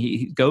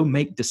 Go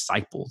make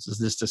disciples. Is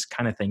this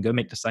kind of thing? Go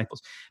make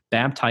disciples,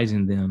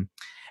 baptizing them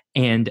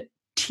and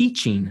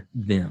teaching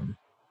them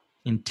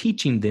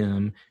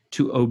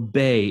to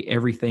obey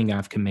everything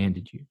I've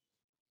commanded you.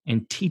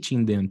 And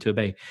teaching them to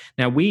obey.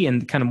 Now, we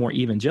in kind of more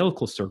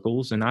evangelical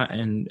circles, and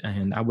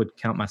I would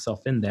count myself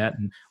in that,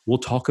 and we'll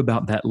talk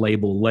about that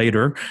label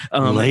later.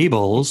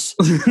 Labels,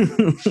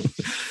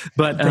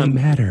 but they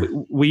matter.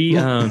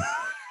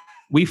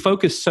 We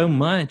focus so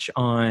much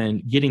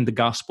on getting the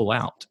gospel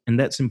out, and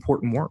that's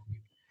important work.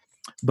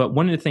 But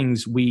one of the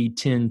things we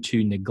tend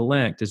to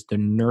neglect is the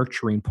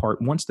nurturing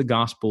part. Once the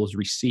gospel is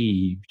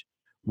received,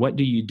 what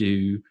do you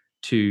do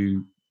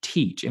to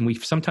teach? And we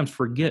sometimes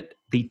forget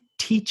the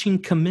teaching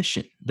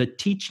commission, the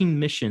teaching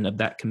mission of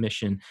that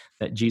commission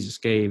that Jesus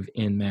gave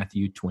in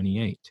Matthew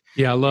 28.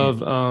 Yeah, I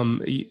love, I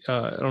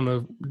don't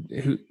know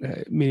who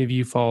many of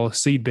you follow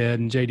Seedbed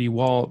and J.D.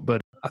 Walt,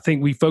 but I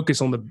think we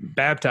focus on the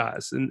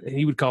baptized, and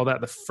he would call that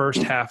the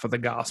first half of the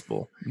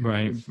gospel.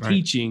 Right.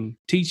 Teaching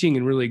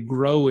and really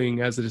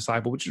growing as a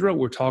disciple, which is what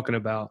we're talking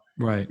about.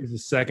 Right. Is the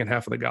second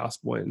half of the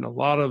gospel. And a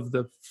lot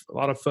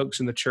of folks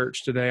in the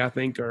church today, I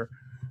think,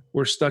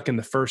 we're stuck in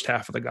the first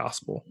half of the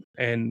gospel,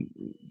 and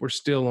we're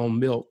still on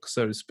milk,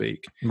 so to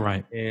speak.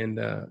 Right. And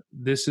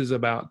this is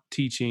about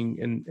teaching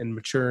and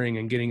maturing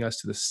and getting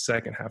us to the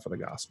second half of the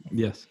gospel.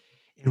 Yes.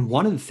 And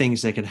one of the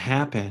things that can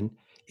happen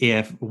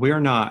if we're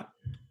not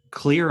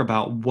clear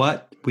about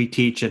what we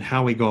teach and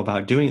how we go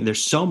about doing it,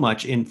 there's so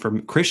much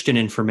Christian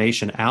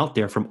information out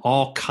there from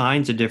all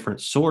kinds of different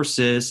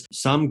sources,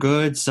 some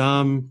good,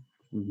 some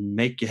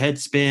make your head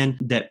spin,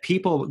 that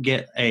people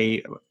get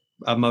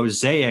a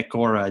mosaic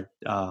or a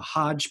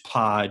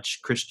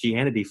hodgepodge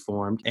Christianity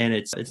formed, and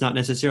it's not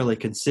necessarily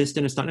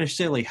consistent. It's not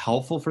necessarily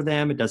helpful for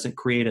them. It doesn't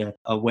create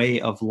a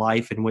way of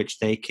life in which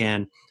they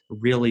can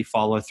really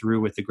follow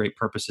through with the great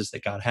purposes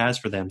that God has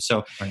for them.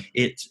 So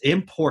it's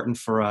important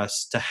for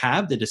us to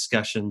have the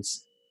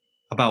discussions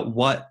about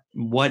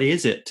what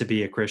is it to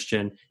be a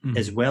Christian,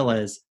 as well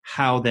as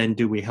how then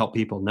do we help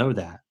people know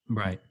that.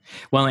 Right.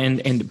 Well,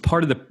 and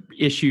part of the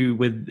issue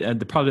with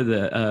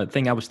the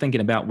thing I was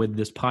thinking about with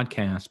this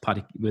podcast,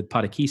 with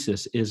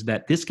Podechesis, is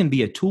that this can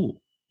be a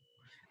tool.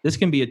 This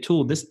can be a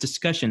tool. This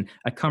discussion,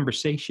 a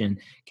conversation,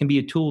 can be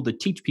a tool to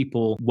teach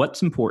people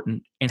what's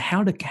important and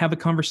how to have a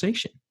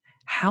conversation.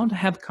 How to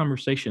have a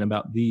conversation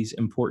about these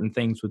important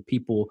things with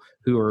people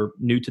who are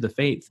new to the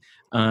faith,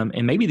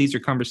 and maybe these are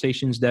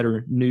conversations that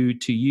are new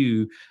to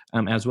you,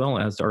 as well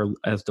as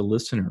the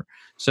listener.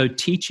 So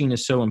teaching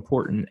is so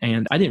important,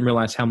 and I didn't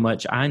realize how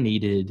much I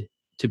needed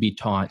to be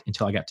taught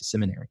until I got to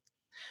seminary.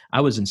 I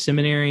was in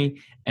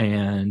seminary,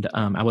 and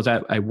I was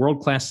at a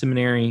world-class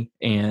seminary,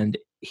 and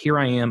here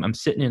I am. I'm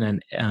sitting in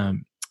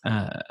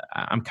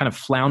I'm kind of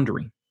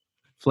floundering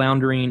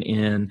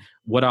in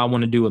what I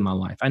want to do with my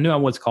life. I knew I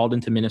was called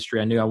into ministry.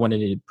 I knew I wanted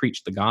to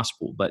preach the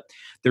gospel, but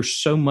there's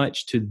so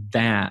much to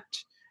that,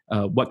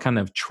 what kind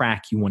of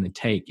track you want to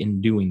take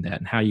in doing that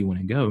and how you want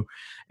to go.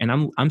 And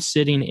I'm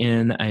sitting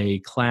in a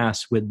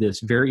class with this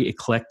very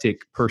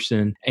eclectic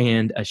person,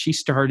 and she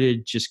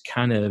started just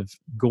kind of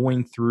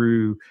going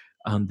through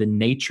the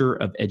nature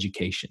of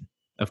education,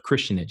 of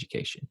Christian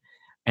education.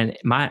 And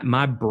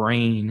my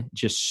brain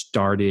just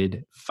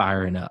started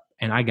firing up,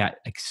 and I got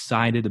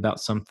excited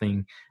about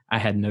something I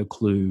had no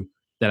clue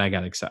that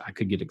I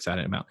could get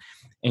excited about.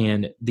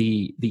 And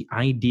the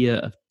idea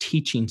of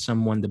teaching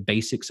someone the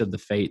basics of the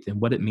faith and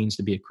what it means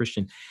to be a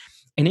Christian.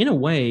 And in a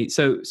way,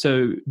 so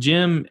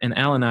Jim and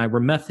Al and I were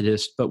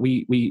Methodists, but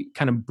we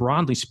kind of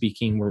broadly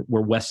speaking,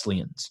 we're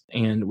Wesleyans,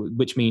 and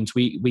which means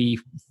we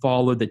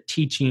follow the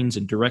teachings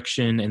and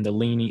direction and the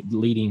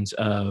leadings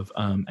of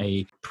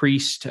a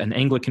priest, an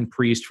Anglican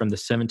priest from the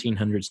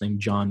 1700s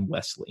named John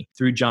Wesley.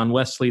 Through John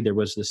Wesley, there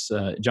was this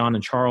John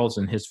and Charles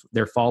and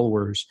their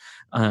followers.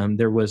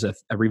 There was a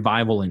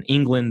revival in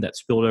England that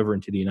spilled over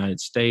into the United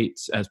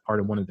States as part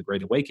of one of the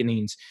Great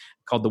Awakenings,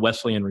 called the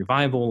Wesleyan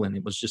Revival, and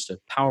it was just a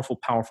powerful,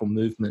 powerful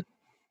movement.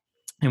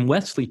 And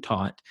Wesley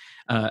taught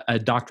a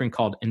doctrine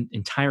called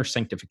entire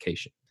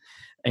sanctification.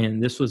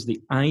 And this was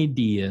the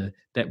idea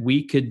that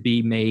we could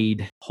be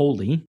made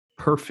holy,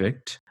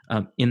 perfect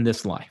in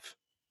this life.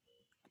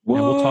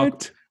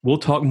 What? We'll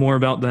talk more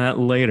about that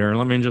later.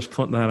 Let me just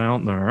put that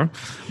out there.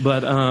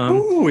 But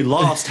we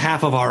lost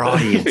half of our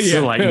audience.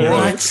 You're like,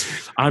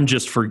 what?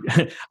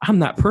 I'm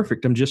not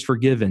perfect. I'm just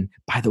forgiven.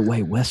 By the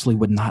way, Wesley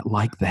would not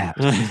like that.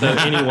 So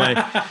anyway,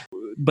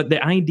 but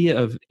the idea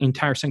of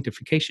entire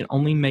sanctification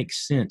only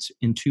makes sense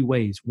in two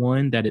ways.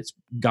 One, that it's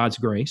God's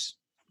grace.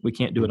 We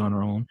can't do it on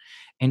our own.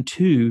 And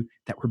two,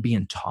 that we're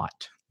being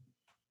taught.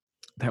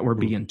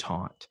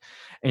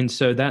 And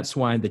so that's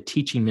why the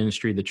teaching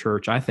ministry of the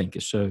church, I think,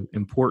 is so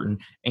important.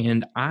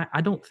 And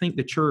I don't think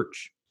the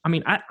church,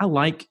 I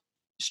like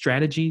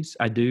strategies.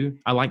 I do.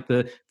 I like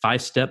the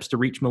 5 steps to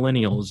reach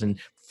millennials and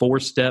 4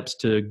 steps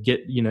to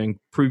get,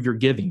 improve your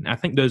giving. I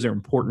think those are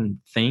important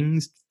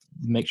things.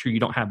 Make sure you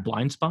don't have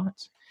blind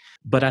spots.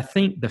 But I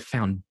think the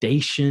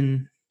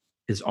foundation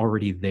is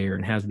already there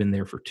and has been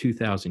there for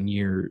 2,000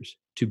 years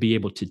to be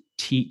able to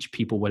teach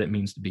people what it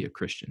means to be a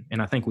Christian.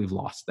 And I think we've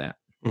lost that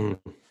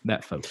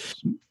focus.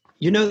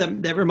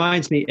 That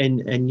reminds me,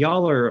 and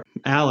y'all are,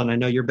 Alan, I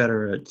know you're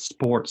better at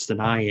sports than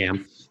I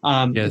am.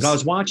 Yes. But I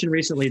was watching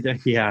recently,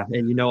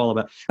 and all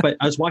about, but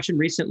I was watching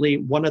recently,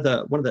 one of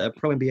the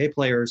pro NBA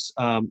players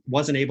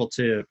wasn't able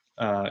to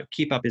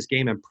keep up his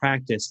game in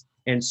practice.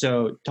 And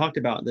so talked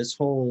about this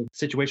whole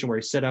situation where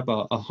he set up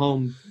a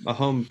home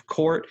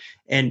court.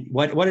 And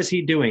what is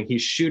he doing?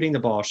 He's shooting the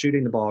ball.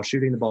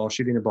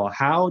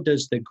 How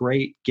does the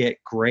great get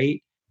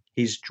great?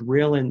 He's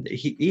drilling.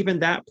 Even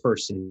that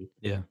person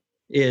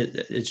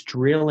is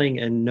drilling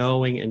and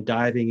knowing and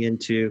diving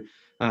into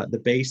the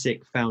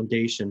basic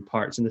foundation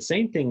parts. And the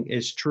same thing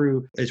is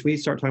true as we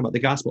start talking about the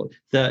gospel.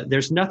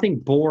 There's nothing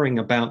boring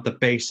about the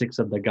basics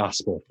of the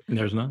gospel.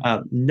 There's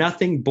not.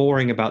 Nothing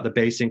boring about the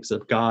basics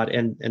of God.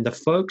 And the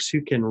folks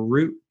who can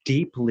root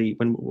deeply,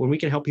 when we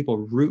can help people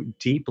root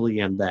deeply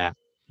in that,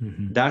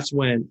 that's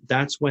when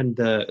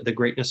the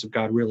greatness of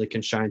God really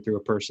can shine through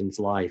a person's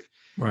life.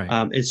 Right.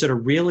 And so to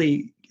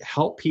really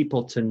help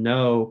people to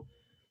know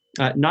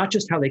not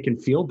just how they can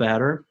feel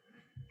better,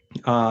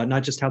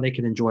 not just how they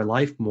can enjoy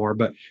life more,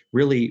 but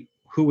really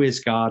who is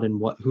God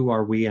and who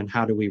are we and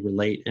how do we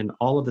relate, and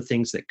all of the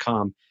things that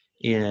come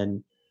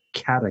in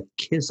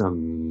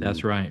catechism.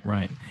 That's right.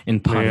 In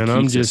Podechesis. Man,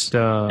 I'm just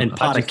and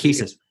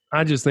Podechesis.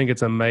 I just think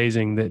it's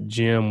amazing that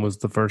Jim was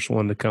the first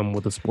one to come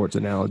with a sports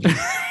analogy.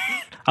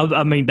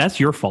 That's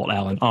your fault,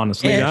 Alan,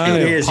 honestly.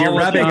 It is. You're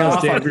rubbing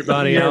off to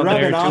everybody out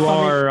there,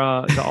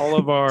 to all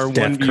of our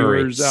one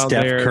viewers out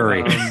there.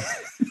 Curry.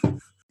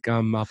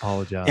 I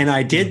apologize. And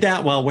I did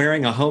that while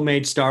wearing a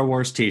homemade Star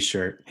Wars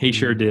T-shirt. He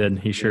sure did.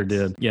 He sure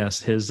did. Yes,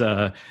 his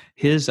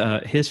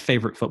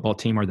favorite football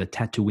team are the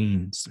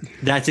Tatooines.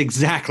 That's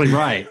exactly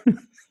right.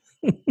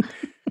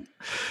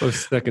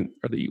 Close second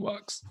are the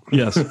Ewoks.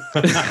 Yes.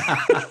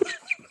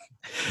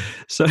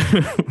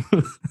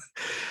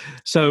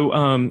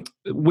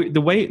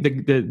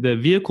 The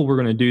vehicle we're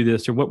going to do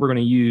this, or what we're going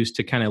to use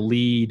to kind of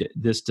lead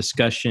this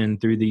discussion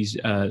through these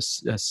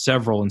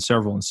several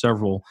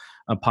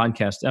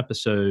podcast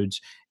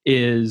episodes,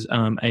 is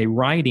a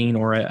writing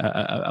or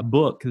a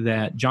book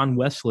that John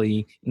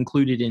Wesley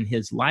included in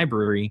his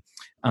library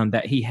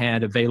that he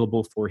had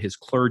available for his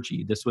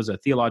clergy. This was a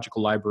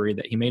theological library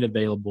that he made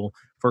available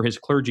for his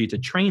clergy to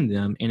train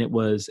them, and it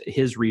was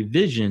his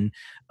revision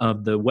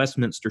of the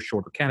Westminster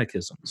Shorter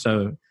Catechism.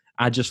 So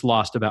I just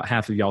lost about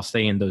half of y'all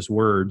saying those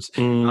words.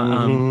 So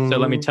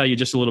let me tell you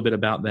just a little bit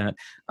about that.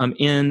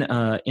 In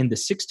the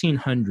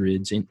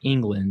 1600s in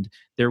England,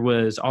 there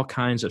was all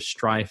kinds of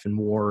strife and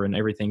war and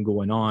everything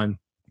going on.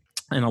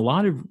 And a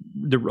lot of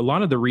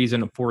the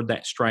reason for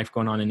that strife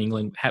going on in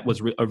England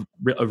was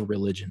over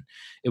religion.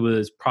 It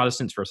was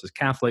Protestants versus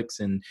Catholics,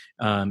 and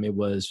it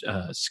was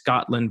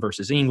Scotland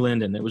versus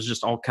England, and it was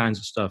just all kinds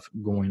of stuff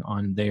going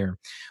on there.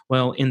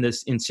 Well, in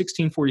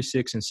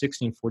 1646 and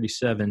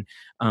 1647,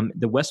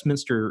 the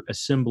Westminster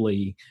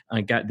Assembly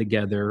got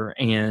together,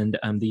 and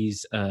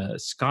these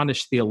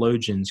Scottish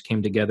theologians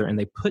came together, and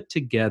they put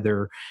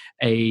together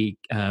a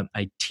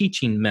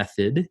teaching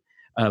method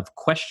of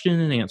question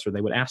and answer.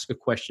 They would ask a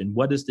question: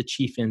 what is the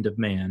chief end of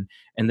man?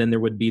 And then there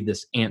would be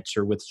this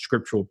answer with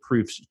scriptural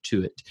proofs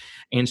to it.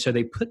 And so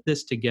they put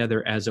this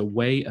together as a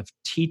way of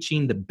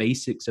teaching the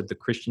basics of the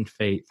Christian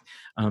faith,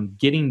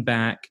 getting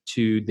back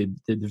to the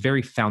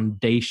very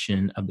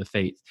foundation of the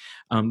faith.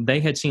 They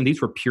had seen,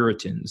 these were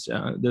Puritans.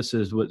 This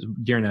was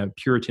during a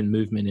Puritan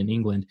movement in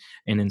England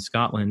and in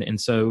Scotland. And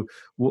so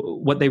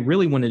what they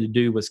really wanted to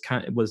do was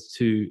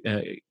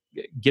to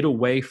get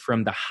away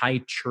from the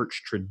high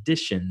church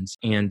traditions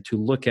and to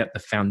look at the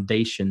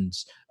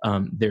foundations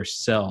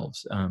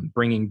themselves,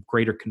 bringing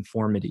greater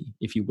conformity,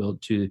 if you will,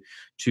 to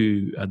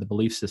the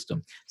belief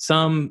system.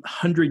 Some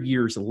 100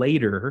 years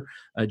later,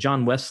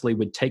 John Wesley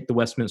would take the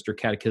Westminster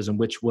Catechism,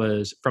 which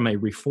was from a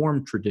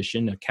Reformed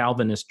tradition, a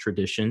Calvinist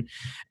tradition,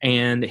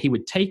 and he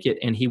would take it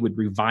and he would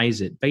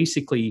revise it,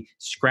 basically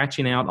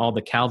scratching out all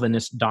the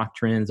Calvinist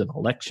doctrines of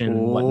election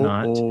and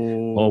whatnot.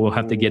 Well, we'll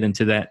have to get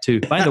into that too.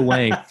 By the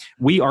way,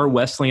 we are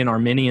Wesleyan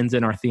Arminians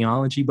in our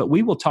theology, but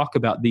we will talk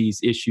about these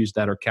issues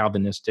that are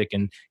Calvinistic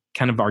and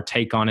kind of our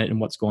take on it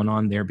and what's going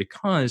on there,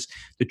 because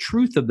the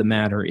truth of the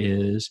matter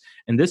is,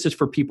 and this is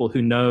for people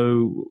who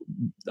know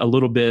a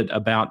little bit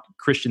about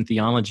Christian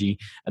theology,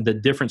 the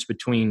difference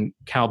between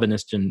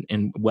Calvinists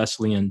and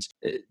Wesleyans.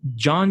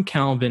 John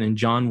Calvin and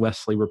John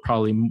Wesley were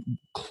probably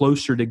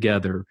closer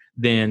together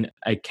than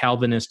a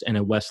Calvinist and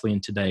a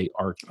Wesleyan today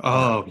are.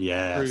 Oh,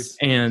 yes.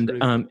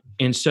 And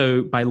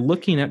so by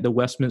looking at the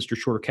Westminster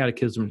Shorter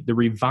Catechism, the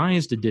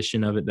revised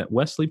edition of it that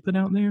Wesley put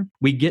out there,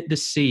 we get to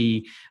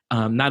see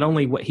not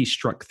only what he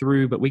struck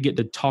through, but we get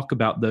to talk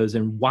about those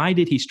and why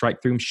did he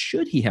strike through them?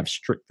 Should he have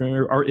struck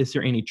through, or is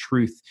there any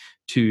truth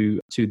to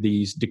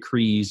these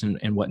decrees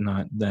and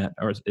whatnot that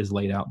is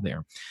laid out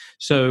there?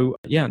 So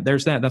yeah,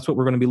 there's that. That's what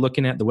we're going to be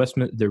looking at,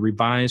 the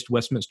revised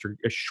Westminster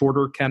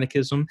Shorter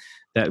Catechism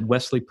that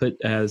Wesley put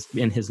as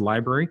in his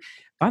library.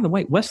 By the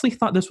way, Wesley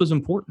thought this was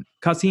important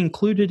because he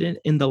included it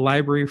in the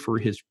library for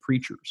his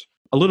preachers.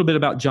 A little bit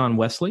about John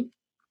Wesley.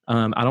 I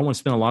don't want to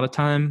spend a lot of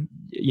time,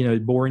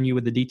 boring you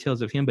with the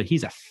details of him, but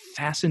he's a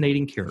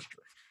fascinating character.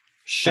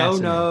 Show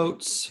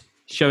notes.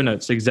 Show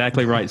notes,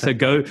 exactly right. So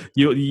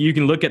you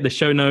can look at the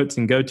show notes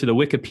and go to the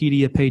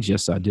Wikipedia page.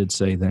 Yes, I did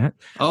say that.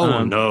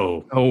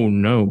 No. Oh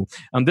no.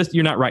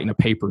 You're not writing a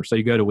paper, so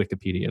you go to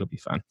Wikipedia, it'll be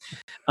fine.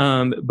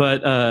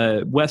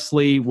 But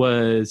Wesley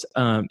was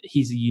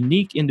he's a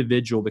unique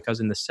individual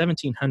because in the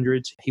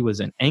 1700s he was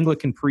an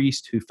Anglican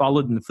priest who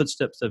followed in the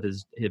footsteps of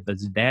his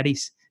daddy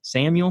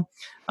Samuel.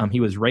 He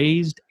was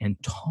raised and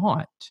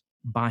taught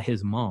by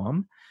his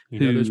mom.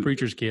 Those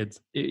preachers'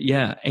 kids.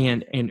 Yeah,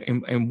 and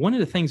one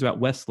of the things about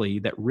Wesley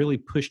that really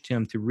pushed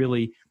him to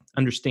really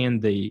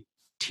understand the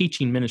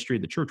teaching ministry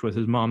of the church was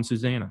his mom,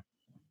 Susanna,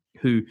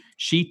 who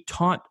she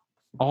taught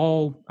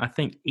all, I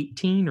think,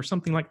 18 or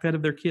something like that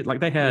of their kids. Like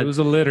they had... It was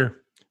a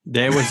litter.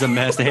 There was a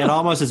mess. They had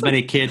almost as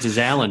many kids as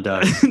Alan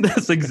does.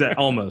 That's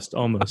exactly, almost.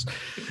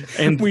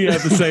 And we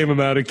have the same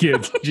amount of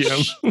kids,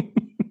 Jim.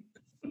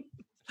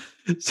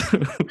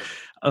 So,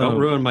 don't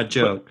ruin my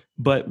joke.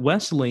 But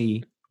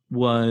Wesley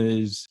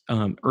was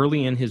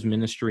early in his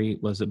ministry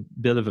was a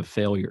bit of a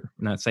failure.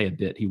 Not say a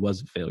bit, he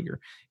was a failure.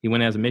 He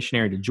went as a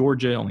missionary to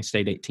Georgia, only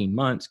stayed 18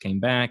 months, came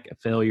back, a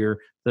failure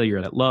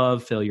at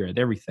love, failure at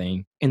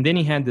everything. And then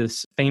he had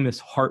this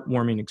famous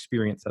heartwarming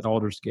experience at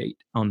Aldersgate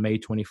on May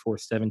 24th,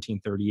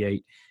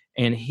 1738.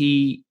 And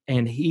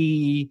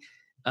he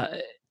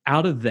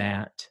out of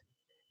that,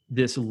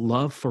 this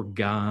love for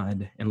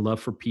God and love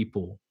for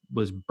people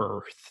was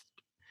birthed.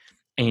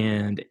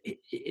 And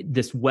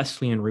this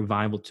Wesleyan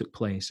revival took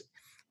place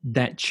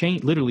that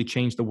literally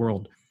changed the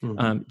world.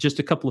 Just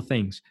a couple of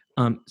things.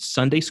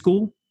 Sunday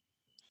school,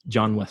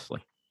 John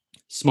Wesley.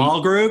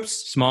 Small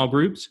groups,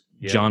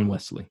 John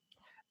Wesley.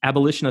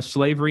 Abolition of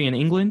slavery in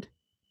England,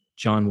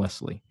 John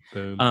Wesley.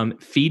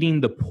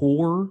 Feeding the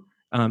poor,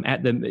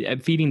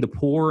 feeding the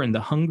poor and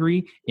the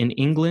hungry in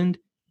England,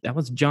 that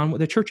was John.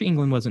 The Church of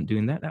England wasn't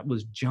doing that. That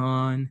was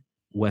John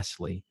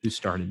Wesley who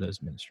started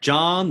those ministries.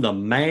 John the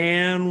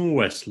Man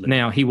Wesley.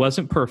 Now, he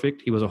wasn't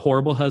perfect. He was a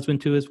horrible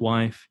husband to his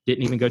wife.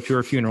 Didn't even go to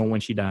her funeral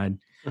when she died.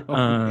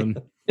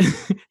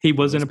 He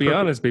wasn't. Let's be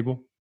honest,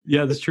 people.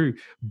 Yeah, that's true.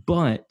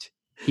 But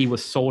he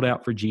was sold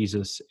out for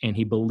Jesus, and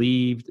he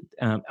believed.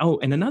 And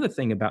another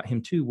thing about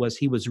him too was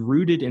he was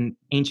rooted in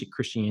ancient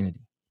Christianity,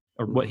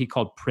 or what he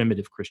called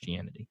primitive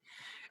Christianity.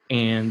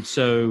 And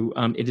so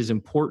it is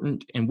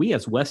important, and we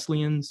as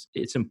Wesleyans,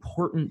 it's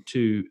important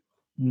to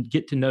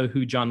get to know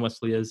who John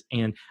Wesley is.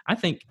 And I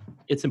think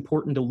it's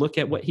important to look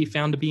at what he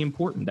found to be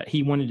important, that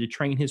he wanted to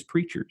train his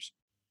preachers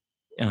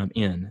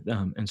in.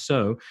 And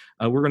so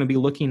we're going to be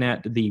looking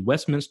at the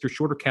Westminster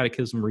Shorter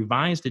Catechism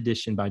Revised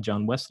Edition by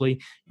John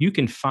Wesley. You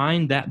can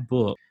find that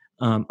book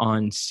on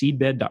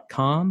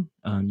seedbed.com.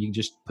 You can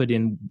just put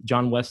in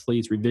John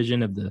Wesley's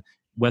revision of the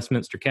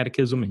Westminster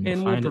Catechism,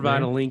 and we'll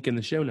provide a link in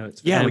the show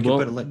notes. Yeah, we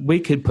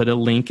could put a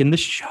link in the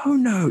show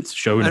notes.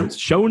 Show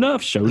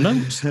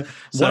notes.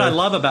 What I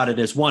love about it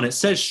is, one, it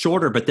says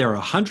shorter, but there are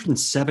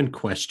 107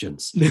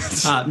 questions.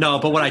 No,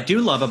 but what I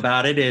do love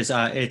about it is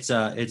it's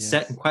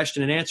set in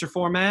question and answer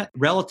format,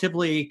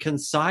 relatively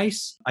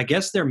concise. I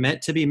guess they're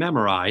meant to be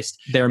memorized.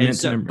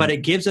 But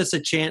it gives us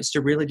a chance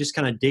to really just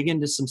kind of dig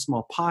into some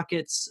small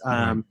pockets.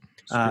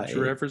 Scripture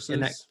references. In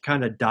that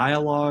kind of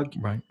dialogue.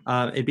 Right.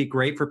 It'd be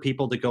great for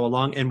people to go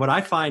along. And what I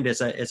find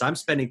as I'm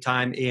spending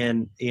time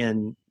in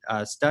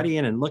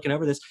studying and looking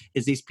over this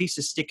is these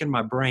pieces stick in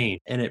my brain,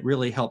 and it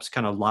really helps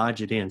kind of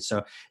lodge it in.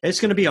 So it's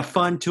going to be a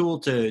fun tool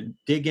to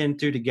dig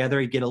into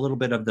together. You get a little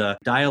bit of the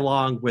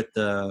dialogue with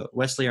the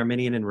Wesley,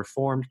 Arminian, and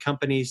Reformed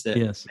companies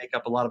that make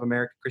up a lot of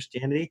American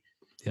Christianity.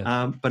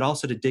 Yes. But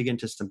also to dig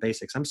into some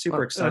basics. I'm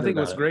super excited. I think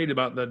what's great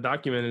about the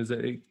document is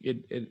that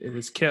it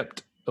is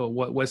kept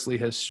what Wesley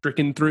has struck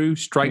through.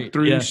 I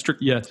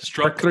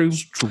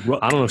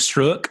don't know,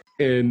 struck.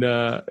 And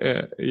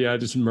I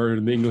just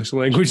murdered the English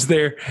language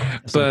there.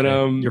 That's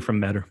okay. You're from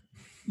Metter.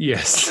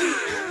 Yes.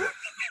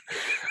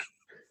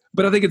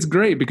 But I think it's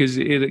great because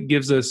it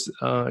gives us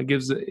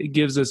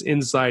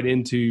insight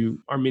into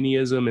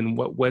Arminianism and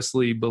what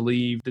Wesley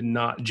believed did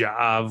not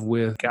jive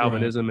with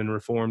Calvinism and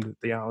Reformed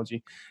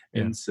theology.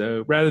 Yeah. And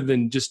so rather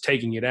than just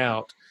taking it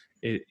out,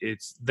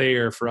 it's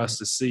there for us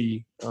to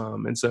see.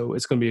 And so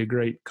it's going to be a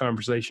great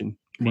conversation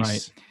piece.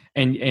 Right.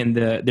 And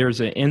there's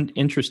an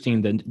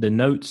interesting, the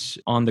notes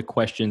on the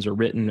questions are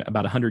written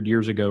about 100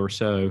 years ago or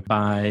so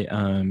by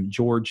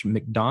George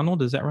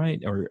MacDonald. Is that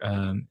right? Or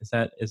is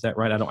that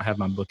right? I don't have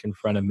my book in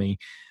front of me.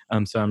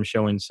 So I'm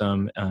showing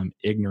some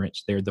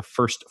ignorance there. The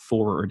first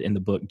forward in the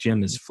book,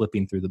 Jim is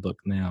flipping through the book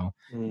now.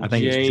 I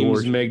think James it's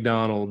George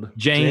MacDonald.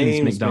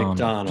 James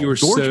MacDonald. You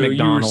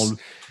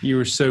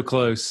were so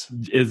close.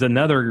 Is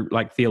another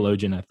like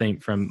theologian, I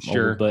think, from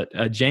sure. old,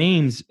 but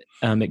James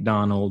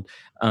MacDonald.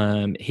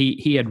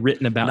 He had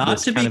written about not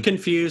this to be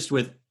confused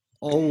with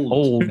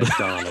old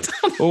MacDonald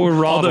or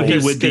Ronald. He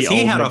would be.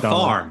 He had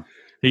MacDonald. A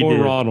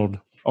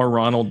farm.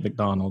 Ronald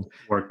MacDonald.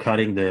 We're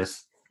cutting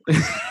this.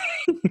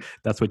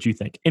 That's what you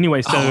think.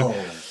 Anyway, so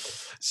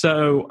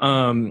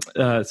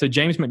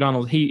James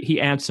MacDonald he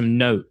adds some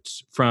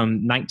notes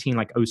from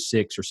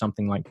 1906 or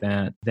something like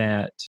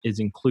that is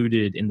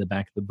included in the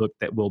back of the book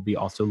that we'll be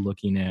also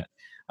looking at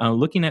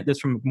this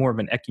from more of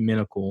an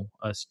ecumenical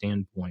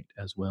standpoint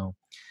as well.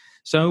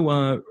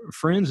 So,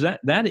 friends,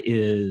 that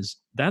is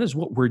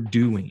what we're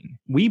doing.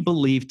 We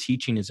believe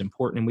teaching is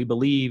important, and we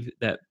believe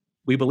that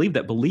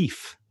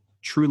belief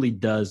truly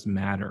does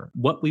matter.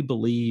 What we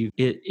believe,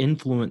 it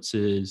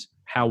influences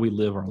how we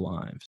live our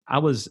lives.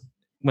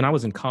 When I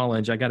was in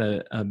college, I got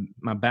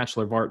my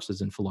Bachelor of Arts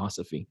is in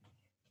philosophy.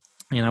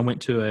 And I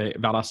went to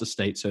Valdosta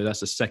State, so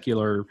that's a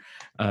secular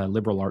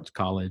liberal arts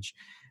college.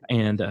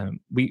 And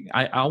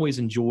I always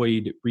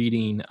enjoyed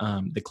reading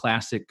the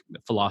classic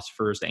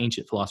philosophers, the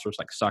ancient philosophers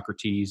like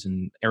Socrates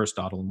and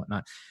Aristotle and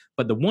whatnot.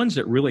 But the ones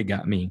that really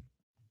got me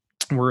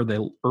were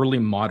the early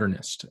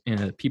modernists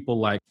and people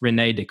like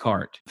René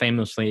Descartes,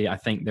 famously, I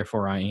think,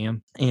 therefore I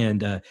am.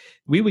 And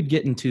we would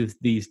get into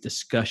these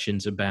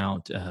discussions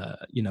about,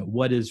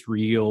 what is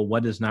real,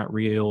 what is not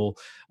real.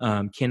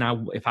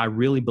 If I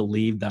really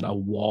believed that a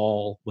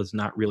wall was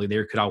not really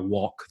there, could I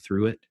walk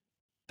through it?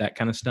 That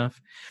kind of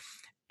stuff.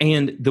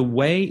 And the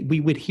way we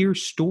would hear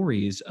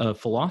stories of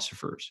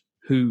philosophers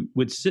who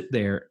would sit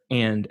there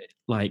and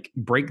like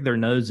break their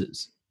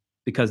noses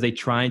because they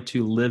tried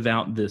to live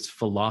out this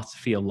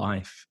philosophy of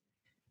life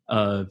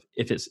of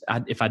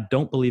if I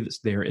don't believe it's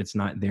there, it's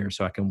not there,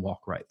 so I can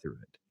walk right through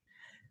it.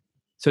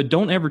 So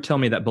don't ever tell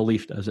me that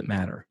belief doesn't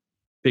matter,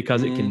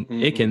 because it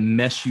can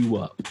mess you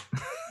up.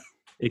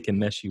 It can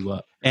mess you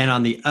up. And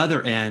on the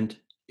other end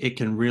it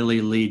can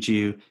really lead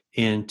you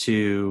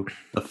into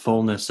the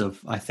fullness of,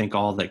 I think,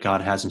 all that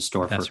God has in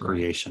store for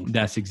creation.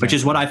 That's exactly which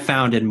is what I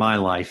found in my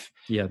life.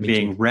 Yeah,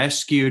 being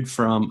rescued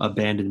from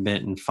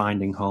abandonment and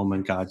finding home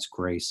in God's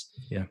grace.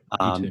 Yeah,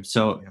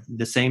 so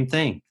the same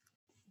thing.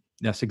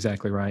 That's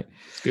exactly right.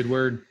 Good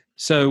word.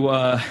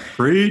 So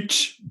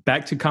preach.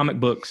 Back to comic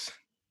books.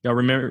 Y'all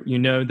remember,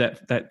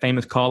 that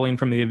famous calling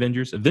from the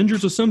Avengers?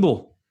 Avengers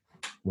Assemble.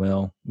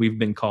 Well, we've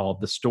been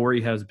called. The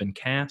story has been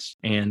cast,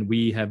 and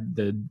we have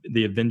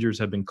the Avengers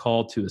have been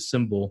called to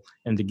assemble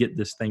and to get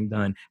this thing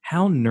done.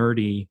 How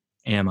nerdy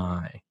am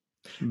I?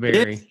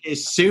 Very. It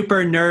is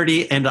super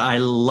nerdy, and I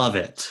love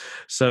it.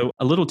 So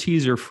a little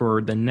teaser for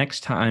the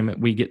next time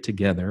we get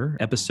together,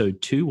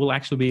 episode 2, we'll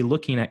actually be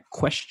looking at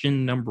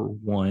question number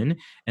 1,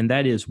 and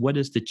that is, what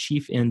is the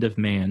chief end of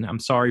man? I'm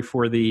sorry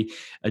for the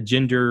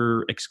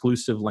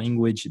gender-exclusive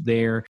language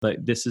there,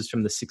 but this is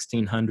from the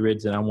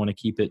 1600s, and I want to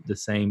keep it the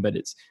same, but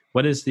it's,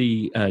 what is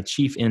the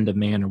chief end of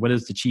man, or what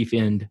is the chief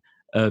end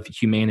of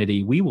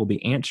humanity? We will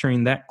be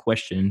answering that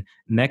question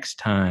next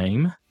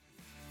time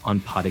on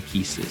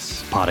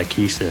Podechesis.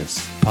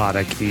 Podechesis.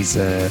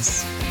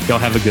 Podechesis. Y'all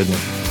have a good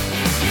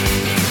one.